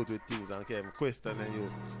see them youth with things and can't even question them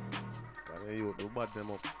youth. Because them youth, they bad them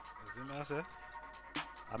up. Is it me, I say?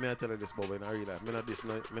 I mean, I tell you this, Bob, in real life. Me not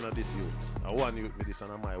this youth. I want youth me this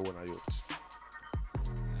and I'm my own youth.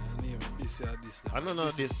 I name this or this. I don't know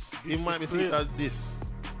this. He might be seen it as this.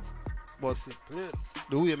 But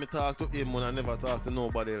the way me talk to him when I never talk to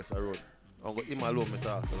nobody else around. I go him alone me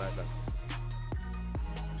talk to like that.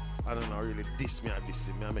 I don't know really diss me or diss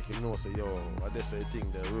him. I make him know say yo, I just say thing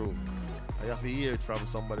the room. I have to hear it from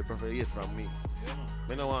somebody, prefer hear it from me. Yeah, man.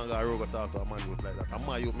 I don't want to go road talk to a man youth like that. A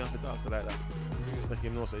man youth me have to talk to like that. Make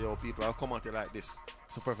him know say yo people I'll come at you like this.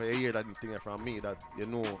 So prefer you hear that thing from me that you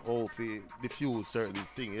know how to diffuse certain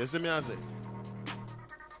things. You see me I say?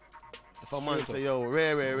 If a man say yo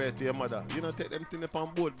rare to your mother, you know take them things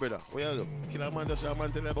upon board brother. Where you look? Kill a man just a man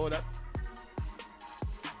tell you about that.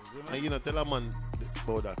 And you know tell a man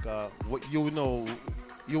about that cause what you will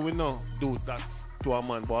know do that to a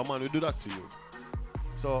man, but a man will do that to you.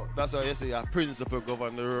 So that's why you say a principle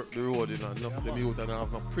govern the road, you know, enough of them youth and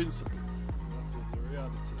have no principle. That is the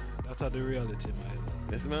reality. That's the reality, man.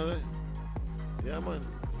 Yes, man. Yeah, man.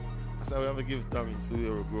 That's why we have to give thanks to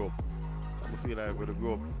where we grow up. I feel like we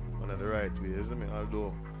grow up on the right way, isn't it?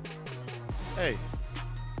 Although, hey,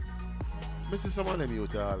 I see some of them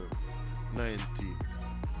youth are 90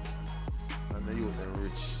 and the youth are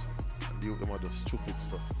rich. the youth them are just stupid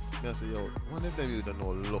stuff. I say, yo, one of them you don't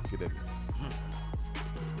know how lucky them is.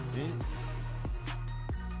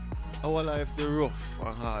 Our life the rough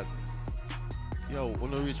and hard. Yo,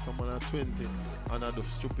 when you reach from 20 and I do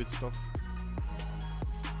stupid stuff.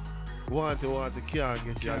 Want it, can't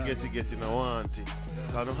get it, and get it, I want it.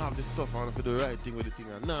 I don't have the stuff, I want to do the right thing with the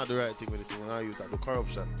thing, and not the right thing with the thing, and I use that do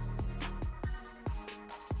corruption.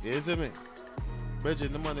 You see me?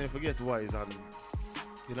 Bridget, the man ain't forget wise, and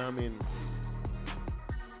you know what I mean?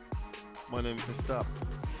 Man, them to stop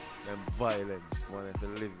them violence, man, if they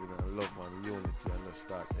live in a love and unity and just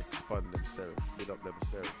start expand themselves, build up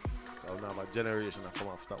themselves. So now have a generation that come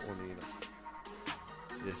after only, you know.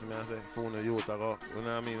 You see me, I say, phone the youth, you know what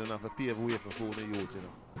I mean? You have to pave way for phone the youth, you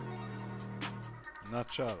know.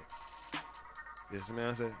 Natural. You see me,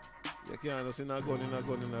 I say, you can't just in a gun.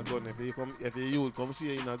 If your youth come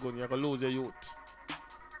see you in a gun, you're going to lose your youth.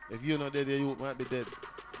 If you're not dead, your youth might be dead.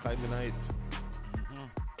 5 minutes.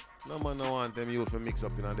 No man no want them youth to mix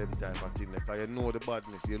up in a them type of thing. Because you know the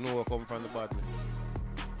badness. You know what come from the badness.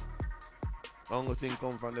 The only thing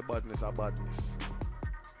come from the badness are badness.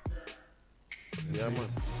 Yeah, man.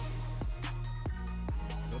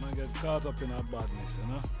 So don't get caught up in our badness, you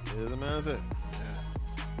know? You see me, I say? Yeah.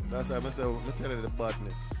 That's why I say, I tell you the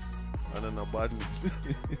badness. And then the badness.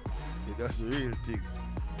 That's the real thing.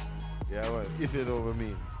 Yeah, well, if you know what I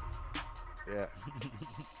mean. Yeah.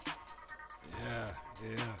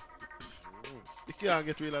 Yeah. You can't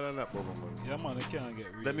get realer than that, brother, man. Yeah, man, you can't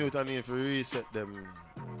get real. Them youth need to reset them.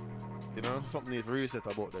 You know, something need to reset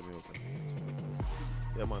about them youth.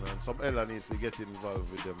 Yeah, man, and some elder need to get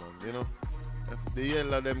involved with them, man. You know, if the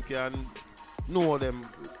elder them can know them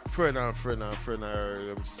friend or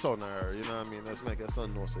them son or, you know what I mean? Let's make a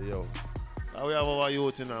son know, say, yo. We have our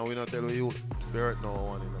youth, you know, we don't tell the youth, they hurt no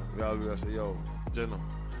one, you know. We always say, yo, you know.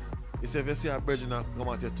 He said, if you see a bridge come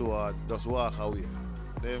at you too hard, just walk away.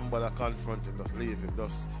 Don't even bother confront him, just leave him.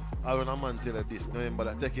 Just, I when a man tell you this, don't even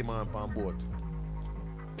bother take him on board.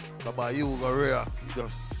 Because you go react,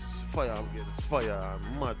 just fire against fire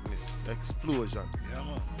and madness, explosion. Yeah,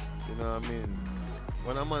 man. You know what I mean?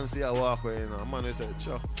 When a man see a walk away, you know, a man will say,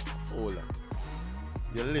 chuck, all that.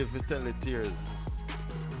 You live with tell the tears.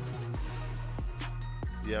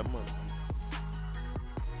 Yeah, man.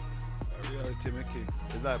 A reality making.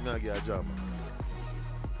 It's like me I get a drama.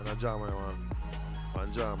 And a drama I want.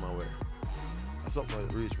 And drama way. And something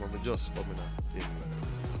that reach when we just coming in England.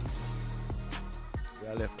 We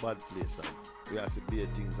are left bad place and we have to see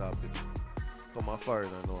bad things happen. Come a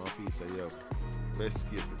foreigner now and feel say, yo, let's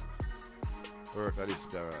escape it. Work at this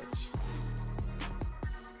garage.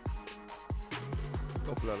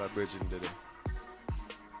 Couple of the bridging there.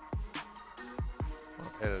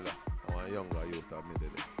 One elder and one younger youth of me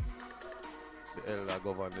there. The elder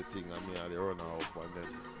govern the thing and me are the runner up and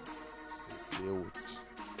then the youth.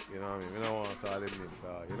 You know what I mean? We don't want to call him name,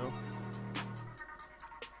 you know?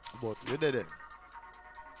 But we did it.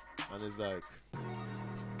 And it's like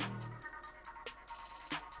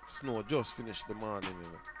snow just finished the morning, you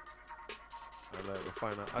know. And like we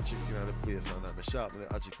find a chicken in the place and like, I sharp me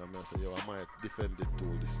the chicken and I say, yo, I might defend the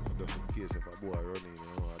tool this just in case if a boy running, you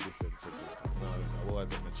know, I defend something. Now I want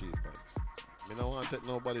to take my 3 points. I don't want to take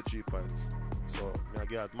nobody 3 points. So I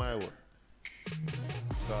get my one.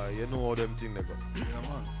 Because you know how them things they go. Yeah,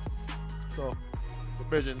 man. So the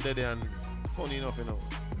Belgian dead and funny enough, you know,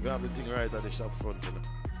 we have the thing right at the shop front, you know.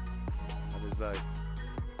 And it's like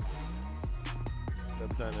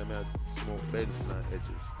sometimes I had smoke Benson and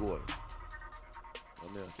edges, gold.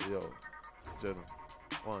 And I say, yo, Jenna,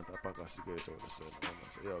 I want a pack of cigarette out the sun. And I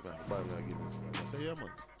say, yo, man, buy me a Guinness. And I say, yeah,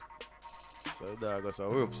 man. So the dog goes some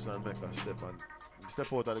ropes and make a step and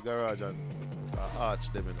step out of the garage and arch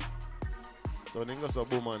them, you know. So then goes a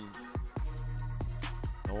boom and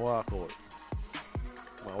walk out.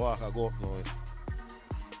 My walk, I go up now.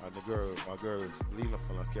 And my girl is leaning up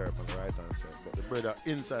on the car on the right hand side. But the brother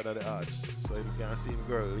inside of the arch. So you can see the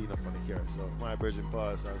girl lean up on the car. So my virgin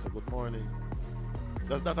pass and say, good morning.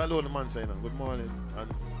 That's not alone the man saying, good morning.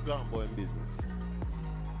 And gone boy in business.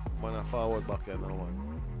 Man, I forward back here now, man.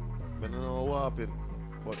 I don't know what happened.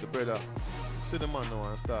 But the brother see the man now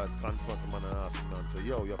and start confront the man and ask him and say,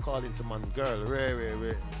 yo, you're calling to man girl,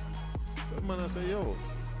 Ray. So the man I say, yo,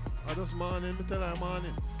 I just morning, me tell her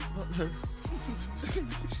morning. Nothing else.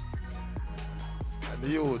 And the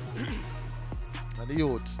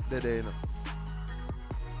youth, they're there, you know.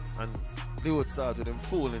 And the youth start with them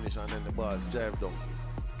foolish and then the boss drive down.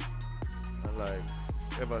 And like,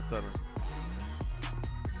 Everton,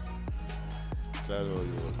 childhood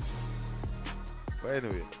youth. But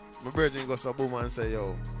anyway, my virgin goes to boom and say,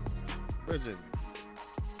 yo, virgin,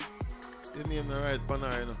 you name the right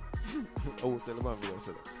panar, you know. I will tell the man I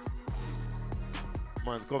said that.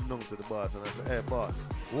 Man come down to the boss and I say, hey boss,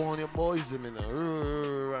 warn your boys them in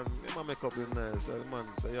and they might make up in there. So the man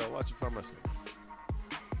say, yo, watch your pharmacy.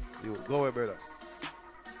 You go away, brother.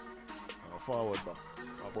 Forward back.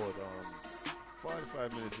 About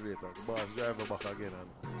 45 minutes later, the boss drive back again and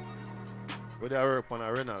we they work on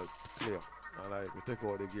a Renault clear. And like we take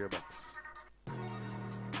out the gearbox.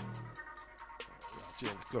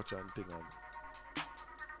 Change the clutch and thing and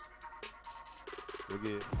we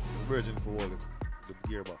get the virgin for all the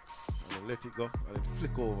gearbox and then let it go and then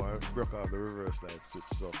flick over and break off the reverse light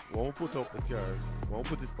switch. So when we put up the car, when we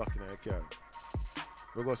put it back in the car,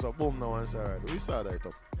 we go so boom now and say alright, we saw that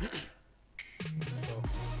up. So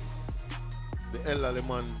the elderly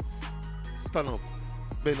man stand up,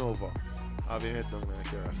 bend over, have your head down in the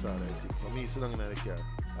car, I saw that thing. So me sit down in the car,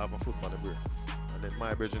 have my foot on the brake. And then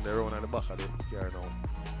my bridge in the round at the back of the car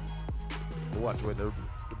now. Watch when the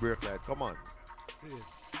brake light come on. See it.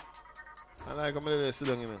 And like I'm there sit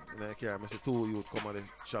down in the car, I see two youth come at the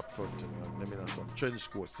shop front, you know, and them in some trench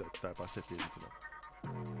coat set type of settings, you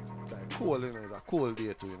know. It's like cold, you know, it's a cold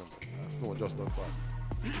day too, you know. Snow just done fall.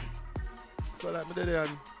 So like me there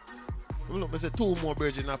and look, I see two more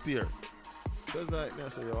bridges appear. So it's like me I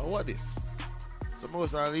say, yo, what this? So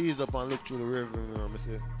most I'll ease up and look through the rearview mirror. I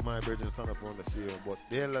say my bridge stand up on the ceiling, but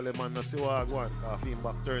the elderly man not see what I want. Cause him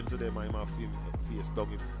back turn to them and him face dug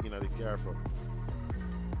in the car front.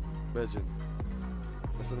 Bridging.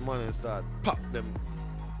 I said the man start pop them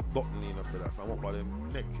button in up there from up on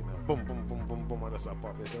them neck, you know. Boom, boom, boom, boom, boom, and that's a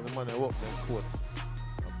pop. So the man walk them coat.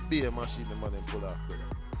 A beer machine the man pull off, brother.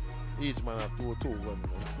 Each man have two guns.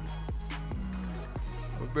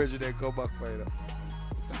 The bridge then come back for you.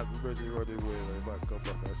 The bridge running away and the man come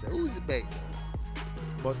back and say, who's the bait?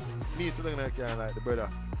 But me sitting in that car like the brother.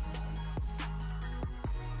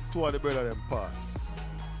 Two of the brother them pass.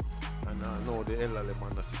 And I know the elderly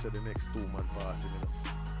man that said the next two man passing, you know.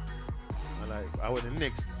 And like I when the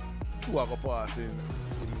next two are go passing,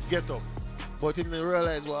 he get up. But he didn't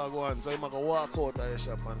realize what I go on, so he might go walk out of the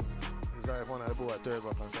shop and his wife one of the boy turn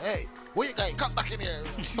back and say, hey, where you going? Come back in here.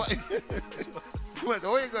 He went,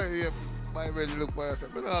 where you going here? My brother look by us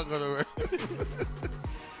and said, I'm not gonna work.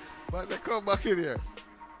 But they come back in here.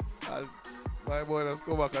 And my boy just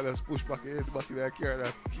come back and just push back in the car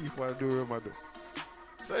and keep on doing what I do.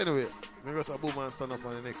 So anyway, we go to a boom and stand up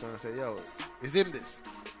on the next one and say, yo, is him this?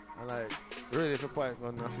 And like, really if you point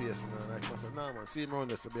on my face and like I said, nah man, see him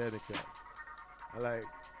around this to behind the car. And like,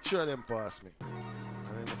 sure them pass me.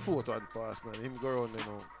 And then the fourth one pass me and him go around, you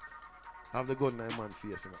know, have the gun in my man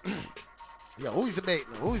face, you know. Yo, who is the bait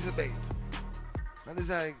now? Who is the bait? And it's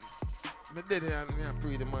like, me dead and me I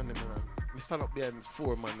pray the man them and me stand up behind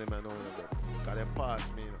four man them and all of them. Because them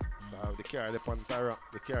pass me, you know. So the car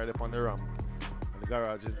up on the ramp. And the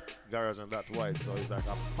garage and that wide, so it's like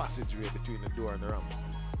a passageway between the door and the ramp.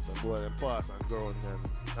 So boy them pass and go around and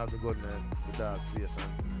have the gun in the dog face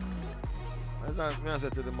and it's like, me I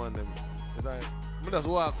said to the man them, it's like, me just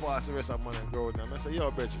walk past the rest of the man and go around and I say,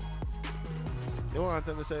 yo Bridget, you want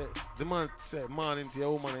to tell me say, the man say, man into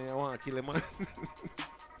your woman and you want to kill him man.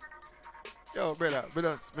 Yo brother,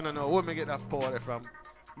 I don't know where me get that power there from.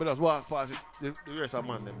 I just walk past it, the rest of the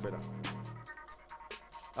man them brother.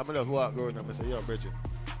 I just walk around and I say, yo Bridget,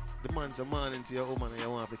 the man's a man into your woman and you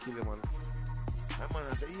want to kill him man. And man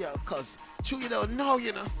I say, yo cuz, you don't know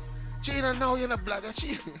you know. You don't know you're not black. I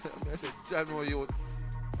said, John know you.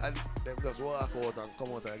 And them just walk out and come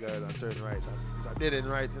out of the garden and turn right. And it's a dead end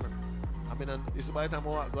right, you know. I mean, and it's by the time I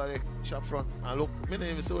walk go to the shop front and look, I don't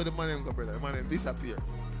even see where the man go, brother. The man disappear.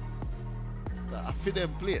 I fit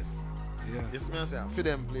them place. Yeah. You see me I say, I fit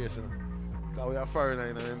them place, you know. Because we are foreigner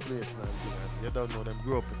in them place and thing. And you don't know them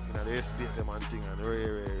grew up in the estate them and thing and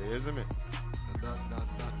rare, you see me?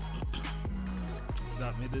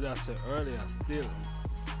 That me did I say earlier still.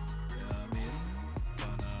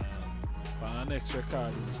 On the next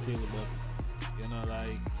recording still, but you know,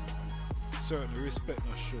 like certain respect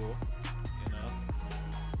no show, you know.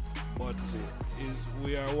 But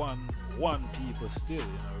we are one people still, you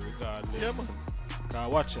know, regardless. Yeah, man.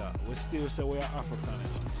 Cause watch out, we still say we are African, you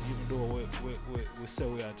know, even though we say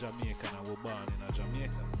we are Jamaican and we're born in a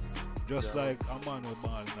Jamaica. Just like a man was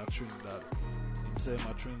born in a Trinidad. Him say I'm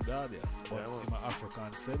a Trinidadian, but him an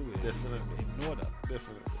African said we. Definitely. Him know that.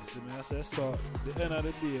 Definitely. You see me I say, so the end of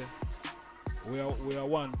the day, we are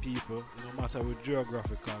one people, no matter with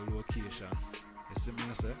geographical location. You see me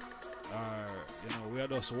I say? You know, we are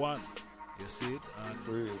just one. You see it? And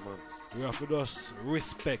real, man. we have to just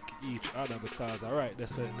respect each other because alright, they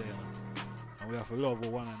said there, you know. And we have to love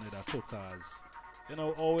one another too, cause you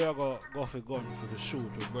know, how we are go for gun for the shoot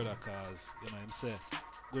with brother, cause you know him say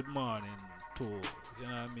good morning to, you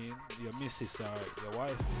know what I mean, your missus or your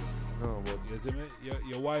wife. No, but You see me?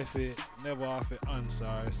 Your wife never have to answer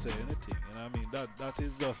or say anything. You know what I mean? That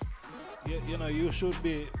is just, you know, you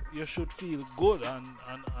should feel good and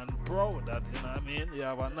proud that, you know what I mean, you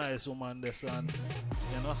have a nice woman this and,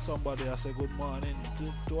 you know, somebody has a good morning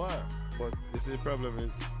to her. but you see the problem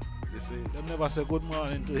is, you see, Them never say good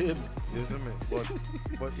morning to him. you see me?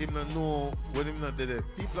 But him not know when him not there.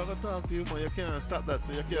 People are gonna talk to you, man. You can't stop that,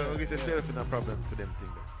 so you can't get yourself in a problem for them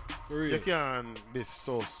thing there. For real. You can't be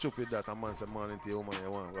so stupid that a man say morning to your woman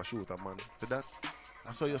you want to shoot a man. For that,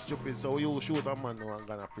 I saw you stupid, so you shoot a man now and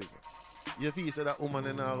go to prison. You feel say that woman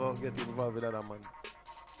and now go get involved with that man.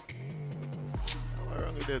 What's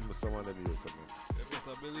wrong with that, someone that you man? You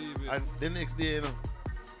better believe it. And the next day, you know,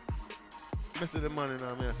 I see the man in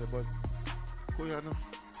me, I say, but who you know?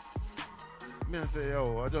 Me I say,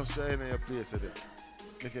 yo, I just try in your place today.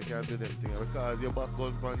 Make you can't do them things because your back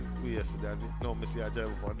gun pan way yesterday and now I see I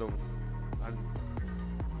drive up and down. And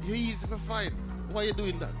you easy to find. Why you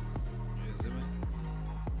doing that? You see me?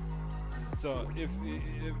 So if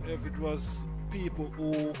it was people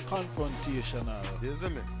who confrontational, You see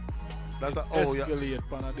me? That's it how you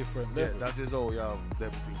escalate on a different yeah, level. that is how you have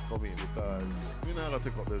them things coming because we not gonna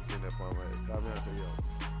take up them thing upon my head. Because me I say, yo.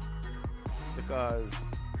 Because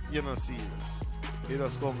you're not serious. You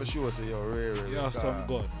just come for sure say you're rare. You have some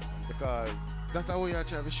gun. Because that's how you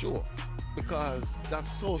try to show. Because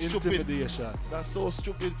that's so stupid. Intimidation. That's so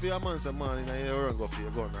stupid for your man say man and you run go for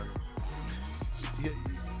your gun and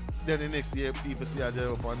then the next day people see you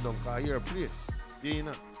drive up and down because you're a place. You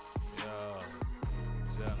know.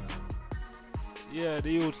 Yeah,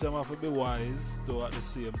 the youths them have to be wise though at the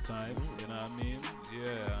same time, you know what I mean?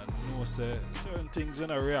 Yeah, and know say certain things you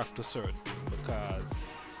know react to certain things because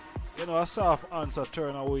you know a soft answer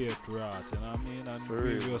turn away to wrath, you know what I mean? And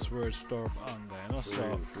previous words stir up anger, you know,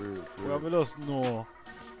 so we have to just know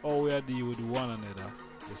how we are deal with one another.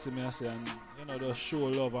 You see me I say and you know just show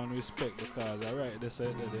love and respect because alright they say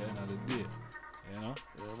at the end of the day. You know?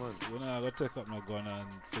 Yeah, man. You're not going to take up no gun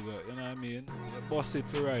and figure, you know what I mean? You bust it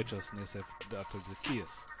for righteousness if that is the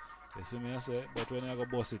case. You see me I say? But when you go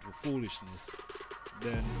bust it for foolishness,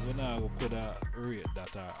 then we're not going to put a rate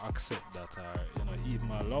that or accept that or, you know, even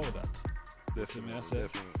allow that. You see me I say?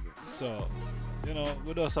 Definitely. So, you know,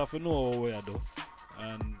 we just have to know what we are doing.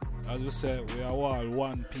 And as we say, we are all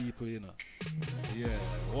one people, you know. Yeah,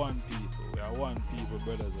 one people. We are one people,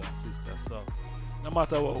 brothers and sisters. So, no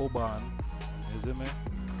matter what we born, you see me?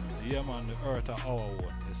 Yeah, man, the earth are our own.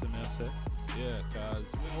 You see me I say? Yeah, because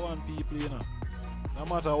we are one people, you know. No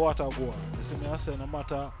matter what I go on. You see me I say? No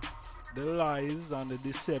matter the lies and the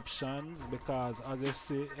deceptions, because as I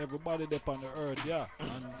say, everybody there on the earth, yeah.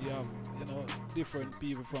 And you have, you know, different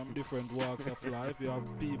people from different walks of life. You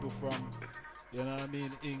have people from, you know what I mean,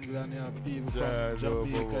 England, you have people from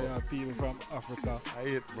Jamaica, you have people from Africa. I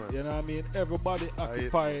hate, man. You know what I mean? Everybody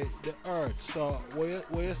occupy the earth. So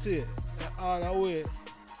what you see, all the way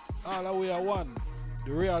are one.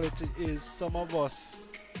 The reality is some of us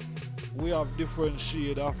we have different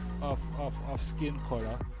shade of skin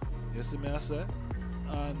color. You see me I say?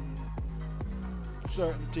 And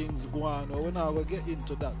certain things go on. We're not gonna get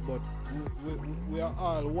into that, but we are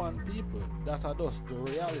all one people. That are just the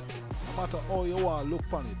reality. No matter how you want to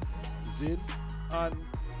look on it. See? And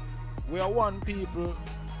we are one people,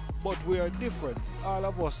 but we are different. All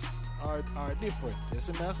of us are different. You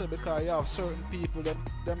see me I say? Because you have certain people them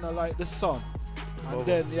not like the sun. And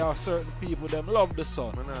then you have certain people them love the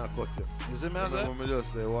sun. I'm not cut you. You see me I say? Remember me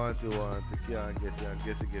just say want it, can't get it, and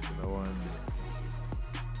get it, and I want it.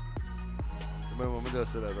 Remember me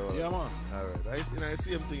just say that all. Yeah, man. Alright. I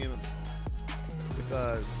see him thing, you know.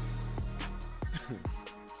 Because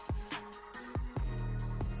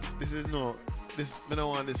I don't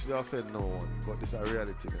want this to offend no one, but this is a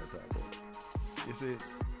reality me I talk about. You see,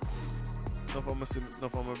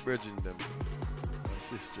 enough of my brethren them and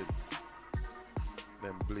sister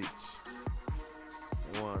them bleach.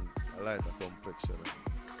 They want a lighter complexion.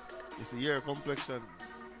 You see your complexion,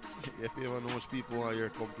 if you ever know much people want your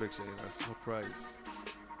complexion, you're a surprise.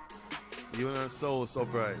 You're not so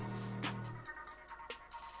surprised.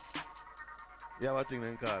 You have a thing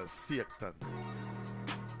they call fake tan.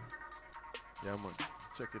 Yeah man,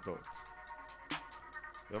 check it out.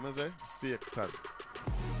 You know what I say? Fake tan.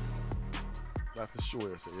 That for sure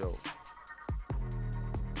you say, yo.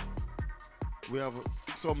 We have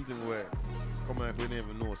something where come like we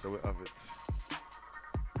never know so we have it.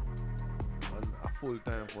 And a full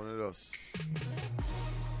time for one of us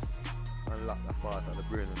unlock the part of the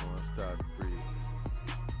brain and start breathe.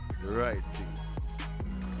 The right thing.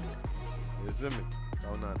 You see me?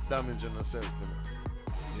 I'm not damaging yourself, you know.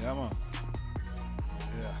 Yeah, man.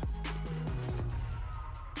 Yeah.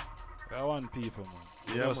 We are one people, man.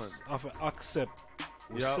 We Yeah, just have to accept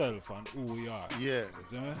ourselves and who we are. Yeah. You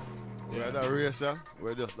see me? We're the racer,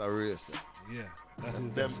 we're just the racer. Yeah. That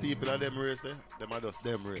is Them the people that them race there, them are just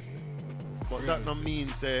them race there. But Really? that no mean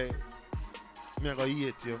say me I go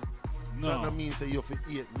hate you. No. That no mean say you have to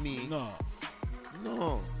hate me. No.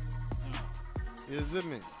 No. You see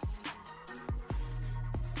me?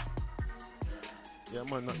 Yeah,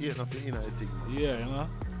 man, not hate nothing in that thing, man. Yeah, you know?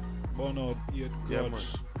 Burn out, hate, Yeah,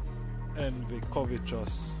 grudge, envy,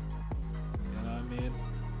 covetous. You know what I mean?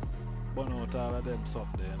 Burn out all of them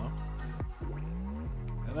someday, you know?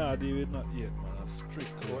 And I deal with not hate, man. That's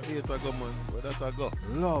strictly What hate I go, man? Where that I go?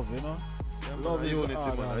 love, you know? Yeah, man, Love is unity,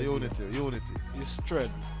 hard man. and Unity. It's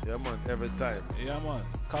strength. Yeah, man, every time. Yeah, man.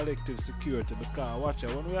 Collective security. Because watch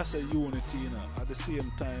it, when we say unity, you know, at the same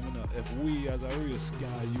time, you know, if we as a race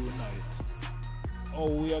can unite, how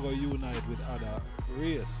we are going to unite with other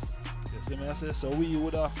race? You see me? I say, so we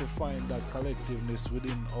would have to find that collectiveness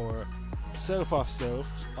within our self of self,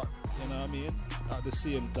 you know what I mean? At the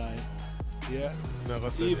same time, yeah.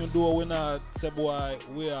 Even though we're not, say boy,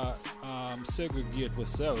 we are segregate with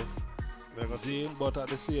self, see, but at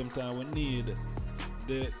the same time we need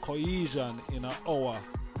the cohesion in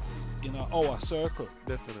our circle.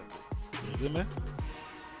 Definitely. You see me?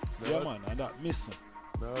 Yeah, man, and that missing.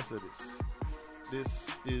 Now I say this.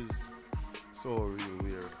 This is so real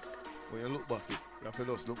weird. When you look back it, you have to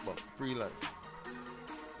just look back. Pre-life.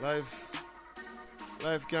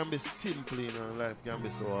 Life can be simple, you know, and life can be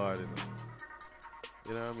so hard, you know.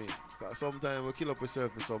 You know what I mean? Because sometimes we kill up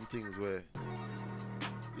ourselves with some things where,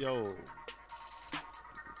 yo,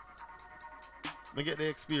 I get the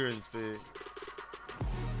experience for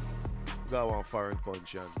go to one foreign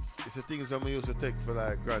country, and it's the things that I used to take for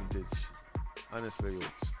like granted. Honestly,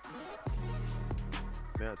 youth.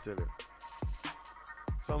 May I tell you?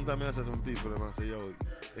 Sometimes I say to some people, and I say, yo,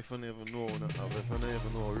 if I never know what I have, if I never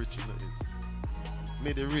know how rich it is,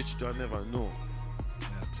 me the rich do I never know.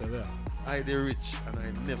 Yeah, tell you. I the rich and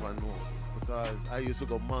I never know. Because I used to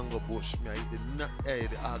go mango bush, me I eat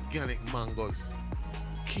the organic mangoes,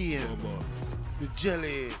 cane, the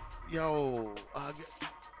jelly, yo,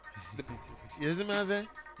 you see me I say?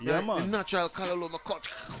 Yeah, like, man. The natural color of my cut.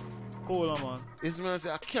 Cool, man. You see me I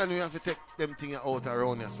say, I can't even have to take them things out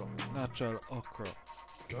around here, so. Natural okra.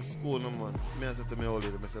 Just cool, no, man. Me I say to my old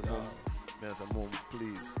lady, I say, Mom, me I say, Mom,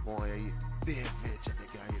 please, Mom, I eat bare veg, I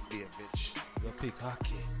think I eat bare veg. You pick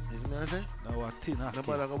hockey. You see me I say? Now a tin hockey.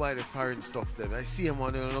 Nobody go buy the foreign stuff there. I see them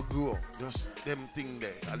on there no grow. Just them thing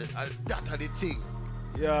there. That are the thing.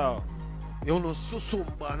 Yeah. You know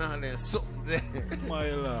susumba and all that something there. My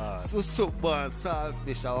lord. Susumba and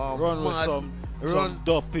saltfish. Run with some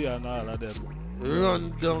duppy and all of them.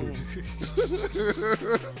 Run down.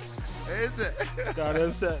 Is it? Because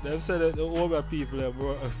them said that the older people are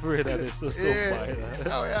more afraid of this susumba.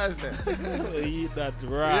 How you say? Eat that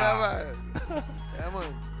raw. Yeah, man. Yeah,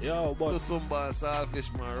 man. Yo, but Susumba and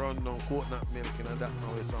saltfish, man. Run down coconut milk and that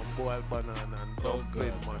now with some boiled banana and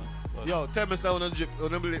dumpling, man. Yo, tell me so on the drip,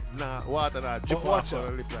 on the lip, nah, water that drip off on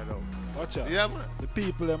the lip like that. watch out. Yeah, man. The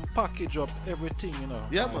people them package up everything, you know.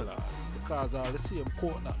 Yeah, man. Because all the same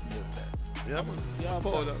coconut milk there. Yeah, man. Yeah,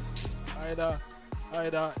 Powder.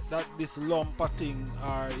 Either that this lump of thing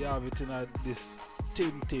or you have it in this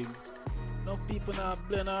tin thing. No people now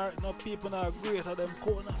blend or no people now greater them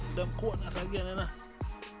coconut again, you know.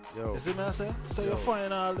 Yo. You see me I say? So you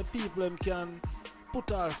find all the people them can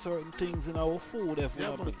put all certain things in our food if we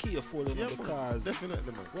not be careful, you know, because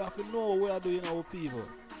definitely, man. we have to know what we are doing our people.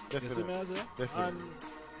 Definitely. You see me I say? Definitely.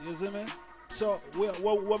 And you see me? So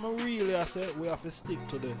what we really I say, we have to stick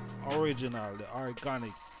to the original, the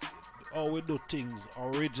organic. How we do things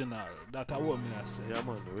original. That's what me I say. Yeah,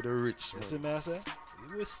 man. We're the rich, You man. see me I say?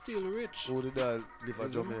 We're still rich. Who did that live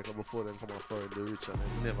in Jamaica before them come out foreign, the rich, and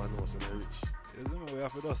they never know so they're rich. You see me? We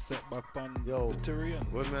have to just step back on Yo, the terrain.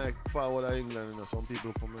 when I forward to England, you know, some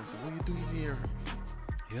people come and say, what you doing here?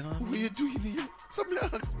 You know What you doing here? Somebody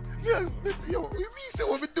ask me, say, yo, what you mean say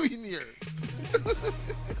what we doing here?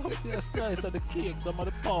 come for the slice of the cake, some of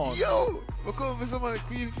the pound. Yo, we come for some of the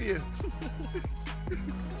queen face.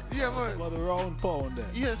 Yeah, man. Some of the round pound there.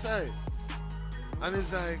 Yes, I. And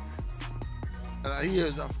it's like, and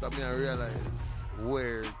years after me, I realize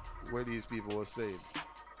where these people were saying.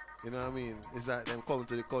 You know what I mean? It's like them come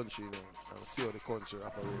to the country, you know, and see how the country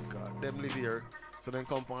operates. Them live here, so then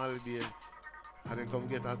come on holiday, and then come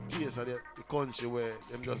get a taste of the country where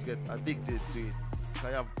them just get addicted to it. I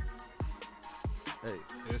have, hey.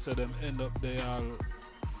 They said them end up there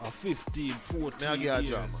all 15, 14 May I get a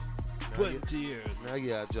years. job? 20 years. I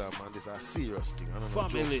get a job, man. This is a serious thing. I don't know.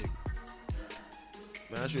 Family.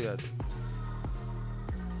 Man, I show you a thing.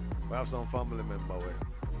 We have some family member where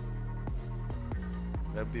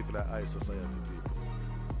them people that high society people.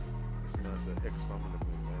 This man say ex-family member,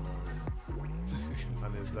 you know what I mean?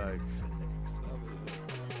 And it's like,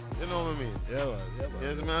 you know what I mean? Yeah, man.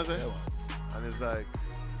 Yes, man, I say? Yeah, man. And it's like,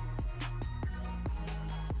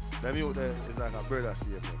 them youth there is like a brother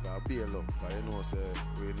see me, because I be love, because you know, say,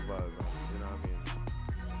 we're involved, you know what I mean?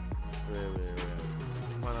 Rare.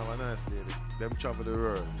 Man, have a nice lady. Them travel the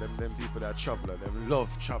world. Them people that travel, them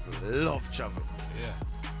love travel.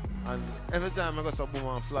 Yeah. And every time I go some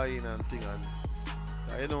woman fly in and thing, and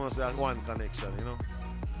you know, it's like one connection, you know?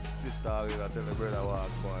 Sister always I tell the brother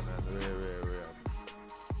walk on and rare.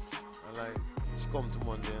 And like, she come to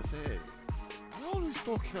Monday and say, hey, you're always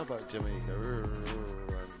talking about Jamaica, and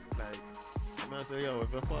like, I say, yo,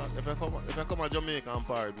 if I come to Jamaica and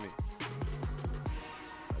pardon me,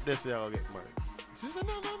 this year I'll get married. She said,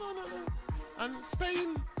 no. And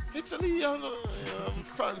Spain, Italy,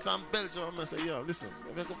 France and Belgium. I say, yo, listen,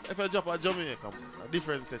 if I drop a Jamaica, a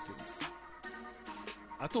different settings.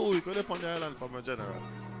 I 2 weeks when I on the island for my general,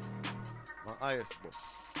 my IS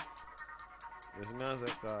bus. Yes, me as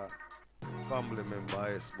a family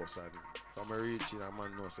member IS bus, and from a reaching, a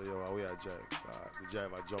man knows say, yo, how we are drive. The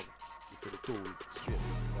driver jump for the 2 weeks straight.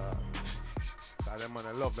 Because them man,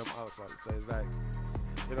 I love them alcohol. So it's like,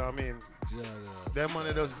 you know what I mean? Yeah. Them man,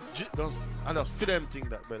 I just feel them think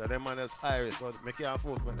that better. Them man is high risk, so make it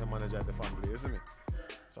force make them manage the family, isn't it?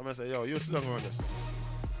 So I say, yo, you sit down around this.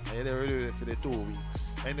 And you're really for the 2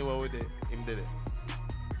 weeks. Anywhere with him did it.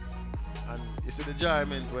 And you see the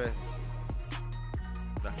enjoyment where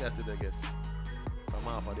the cat did get from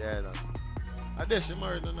half of the island. I guess she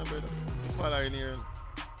married on her brother. The father in here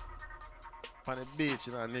on the beach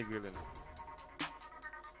in a nigger.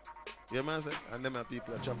 Yeah, man, say, and them are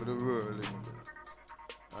people that travel the world, you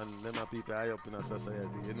know, and them are people high up in a society.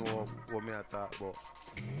 You know what me I talk about.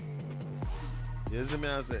 You see me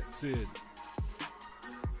I say? See it.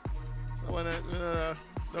 So when I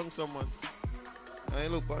dunk someone, and you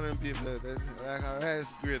look on them people, they're like a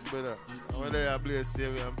nice great brother. And when they are blessed, stay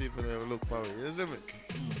and people they look for you. You see me?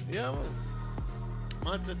 Yeah, man.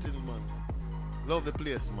 Man setting, man. Love the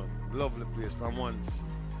place, man. Love the place from once.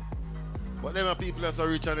 But them are people that are so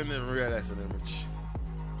rich and they never realize that they're rich.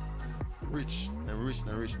 Rich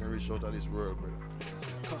out of this world, brother.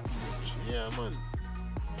 Yeah, man.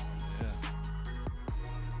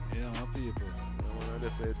 Yeah, my people. I want to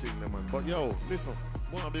say a thing, man. But yo, listen.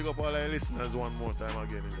 I want to big up all our listeners one more time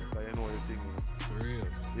again, you know, because you know the thing. For real.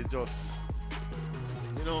 It's just,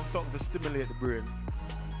 you know, something to stimulate the brain.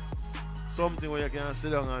 Something where you can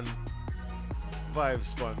sit down and vibe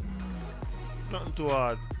span. Nothing too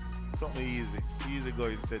hard. Something easy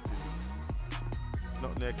going settings.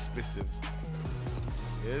 Nothing explicit.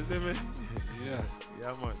 You see me? Yeah.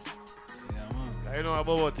 Yeah, man. Yeah, man. You know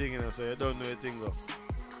about what thing, you know, so you don't know a thing go.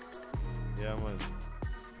 Yeah, man.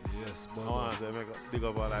 Yes, but I want to say, big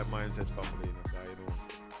up all our mindset family, you know, because you know,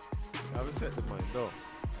 you haven't set the mind down.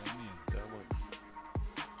 I mean. Yeah, man.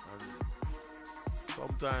 And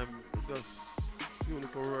sometimes just few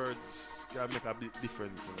little words can make a big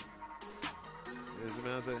difference. You see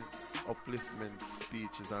me, I say, upliftment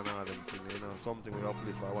speeches and all them things, you know, something will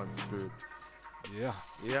uplift our one spirit. Yeah.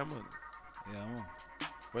 Yeah, man. Yeah, man.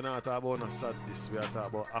 We're not talking about no sadness, we are talking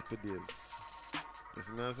about happy days. You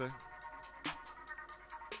see me, I say?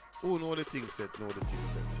 Who know the thing set,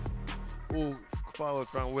 Who forward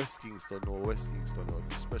from West Kingston,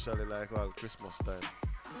 especially like all Christmas time.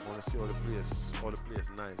 Want to see all the place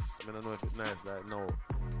nice. I don't know if it's nice like now.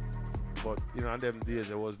 But you know, them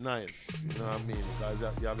days it was nice, you know what I mean? Because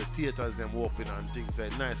you have the theaters them open and things say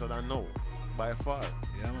nicer than now, by far.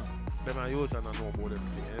 Yeah, man. Them are youth and don't know about them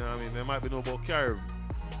things, you know what I mean? They might be know about carb.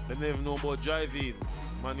 They never know about driving.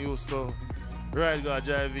 Man used to ride go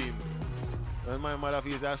driving. When my mother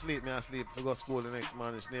feels I sleep, I sleep to go to school the next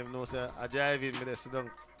morning. She never knows that I driving, me just sit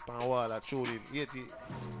down on the wall, I tune in 88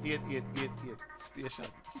 station.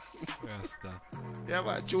 Rasta. Yeah,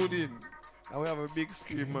 man, tune in. And we have a big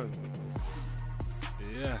screen, man.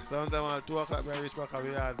 Yeah. Sometimes at 2 o'clock, I reach back at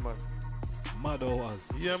the yard, man. Mad hours.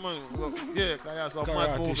 Yeah, man. Yeah, because I have some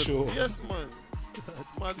mad move. Yes, man.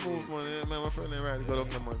 Mad move, man. Yeah, my friend ain't right. Go down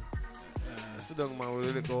there, man. I sit down, man, with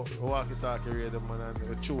a little walkie-talkie radio, man, and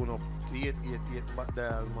we tune up 888 back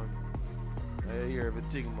dial, man. I hear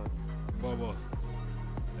everything, man. Baba,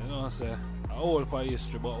 you know what I'm saying? I hold for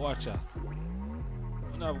history, but watch out.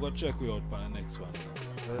 I'm not going to check you out for the next one.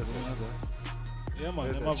 You know what I'm saying? Yeah,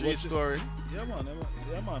 man. That's a true story. Yeah,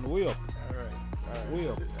 man. Way up. All right. Way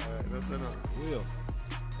up. All right, that's enough. Way up.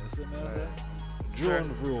 see me say? Drone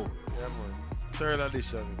View. Yeah, man. 3rd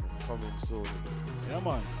edition coming soon. Yeah,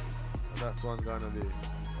 man. And that's one gonna be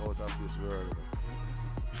out of this world.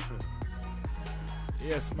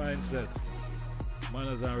 Yes, mindset.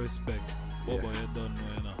 Manners and respect. Bobo, you don't know,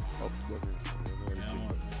 you know. Yeah,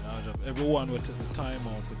 man. Large up. Everyone will take the time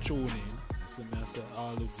out to tune in. See me, I say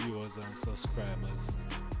all the viewers and subscribers.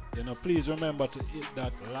 You know, please remember to hit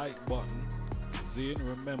that like button. Then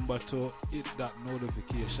remember to hit that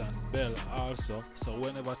notification bell also. So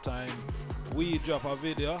whenever time we drop a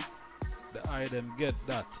video, the item get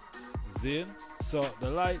that. Then, so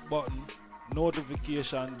the like button,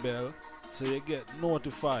 notification bell, so you get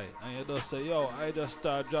notified and you just say, yo, I just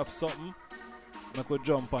start drop something. I could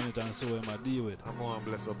jump on it and see what I deal with. I'm going to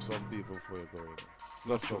bless up some people for you, bro.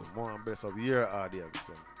 Bless up. I want to bless up your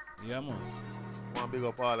audience. Yeah, man. I want to big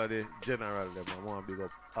up all of the general them. I want to big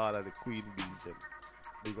up all of the queen bees them.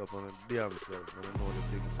 Big up on the damn self when I know the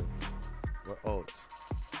things that we're out.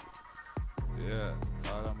 Yeah,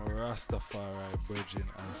 all of my Rastafari brethren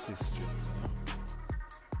and sisters, you know.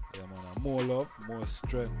 Yeah, man. More love, more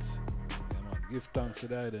strength. Yeah, man. Give thanks to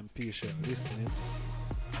them patient listening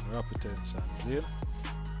and rap attention. See?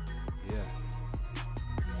 Yeah.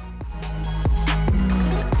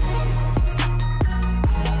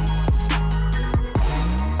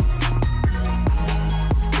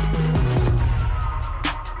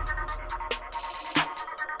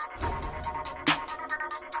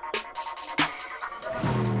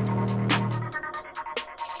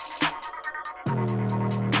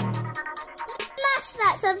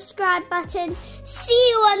 That subscribe button. See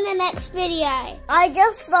you on the next video. I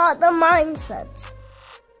just start the mindset.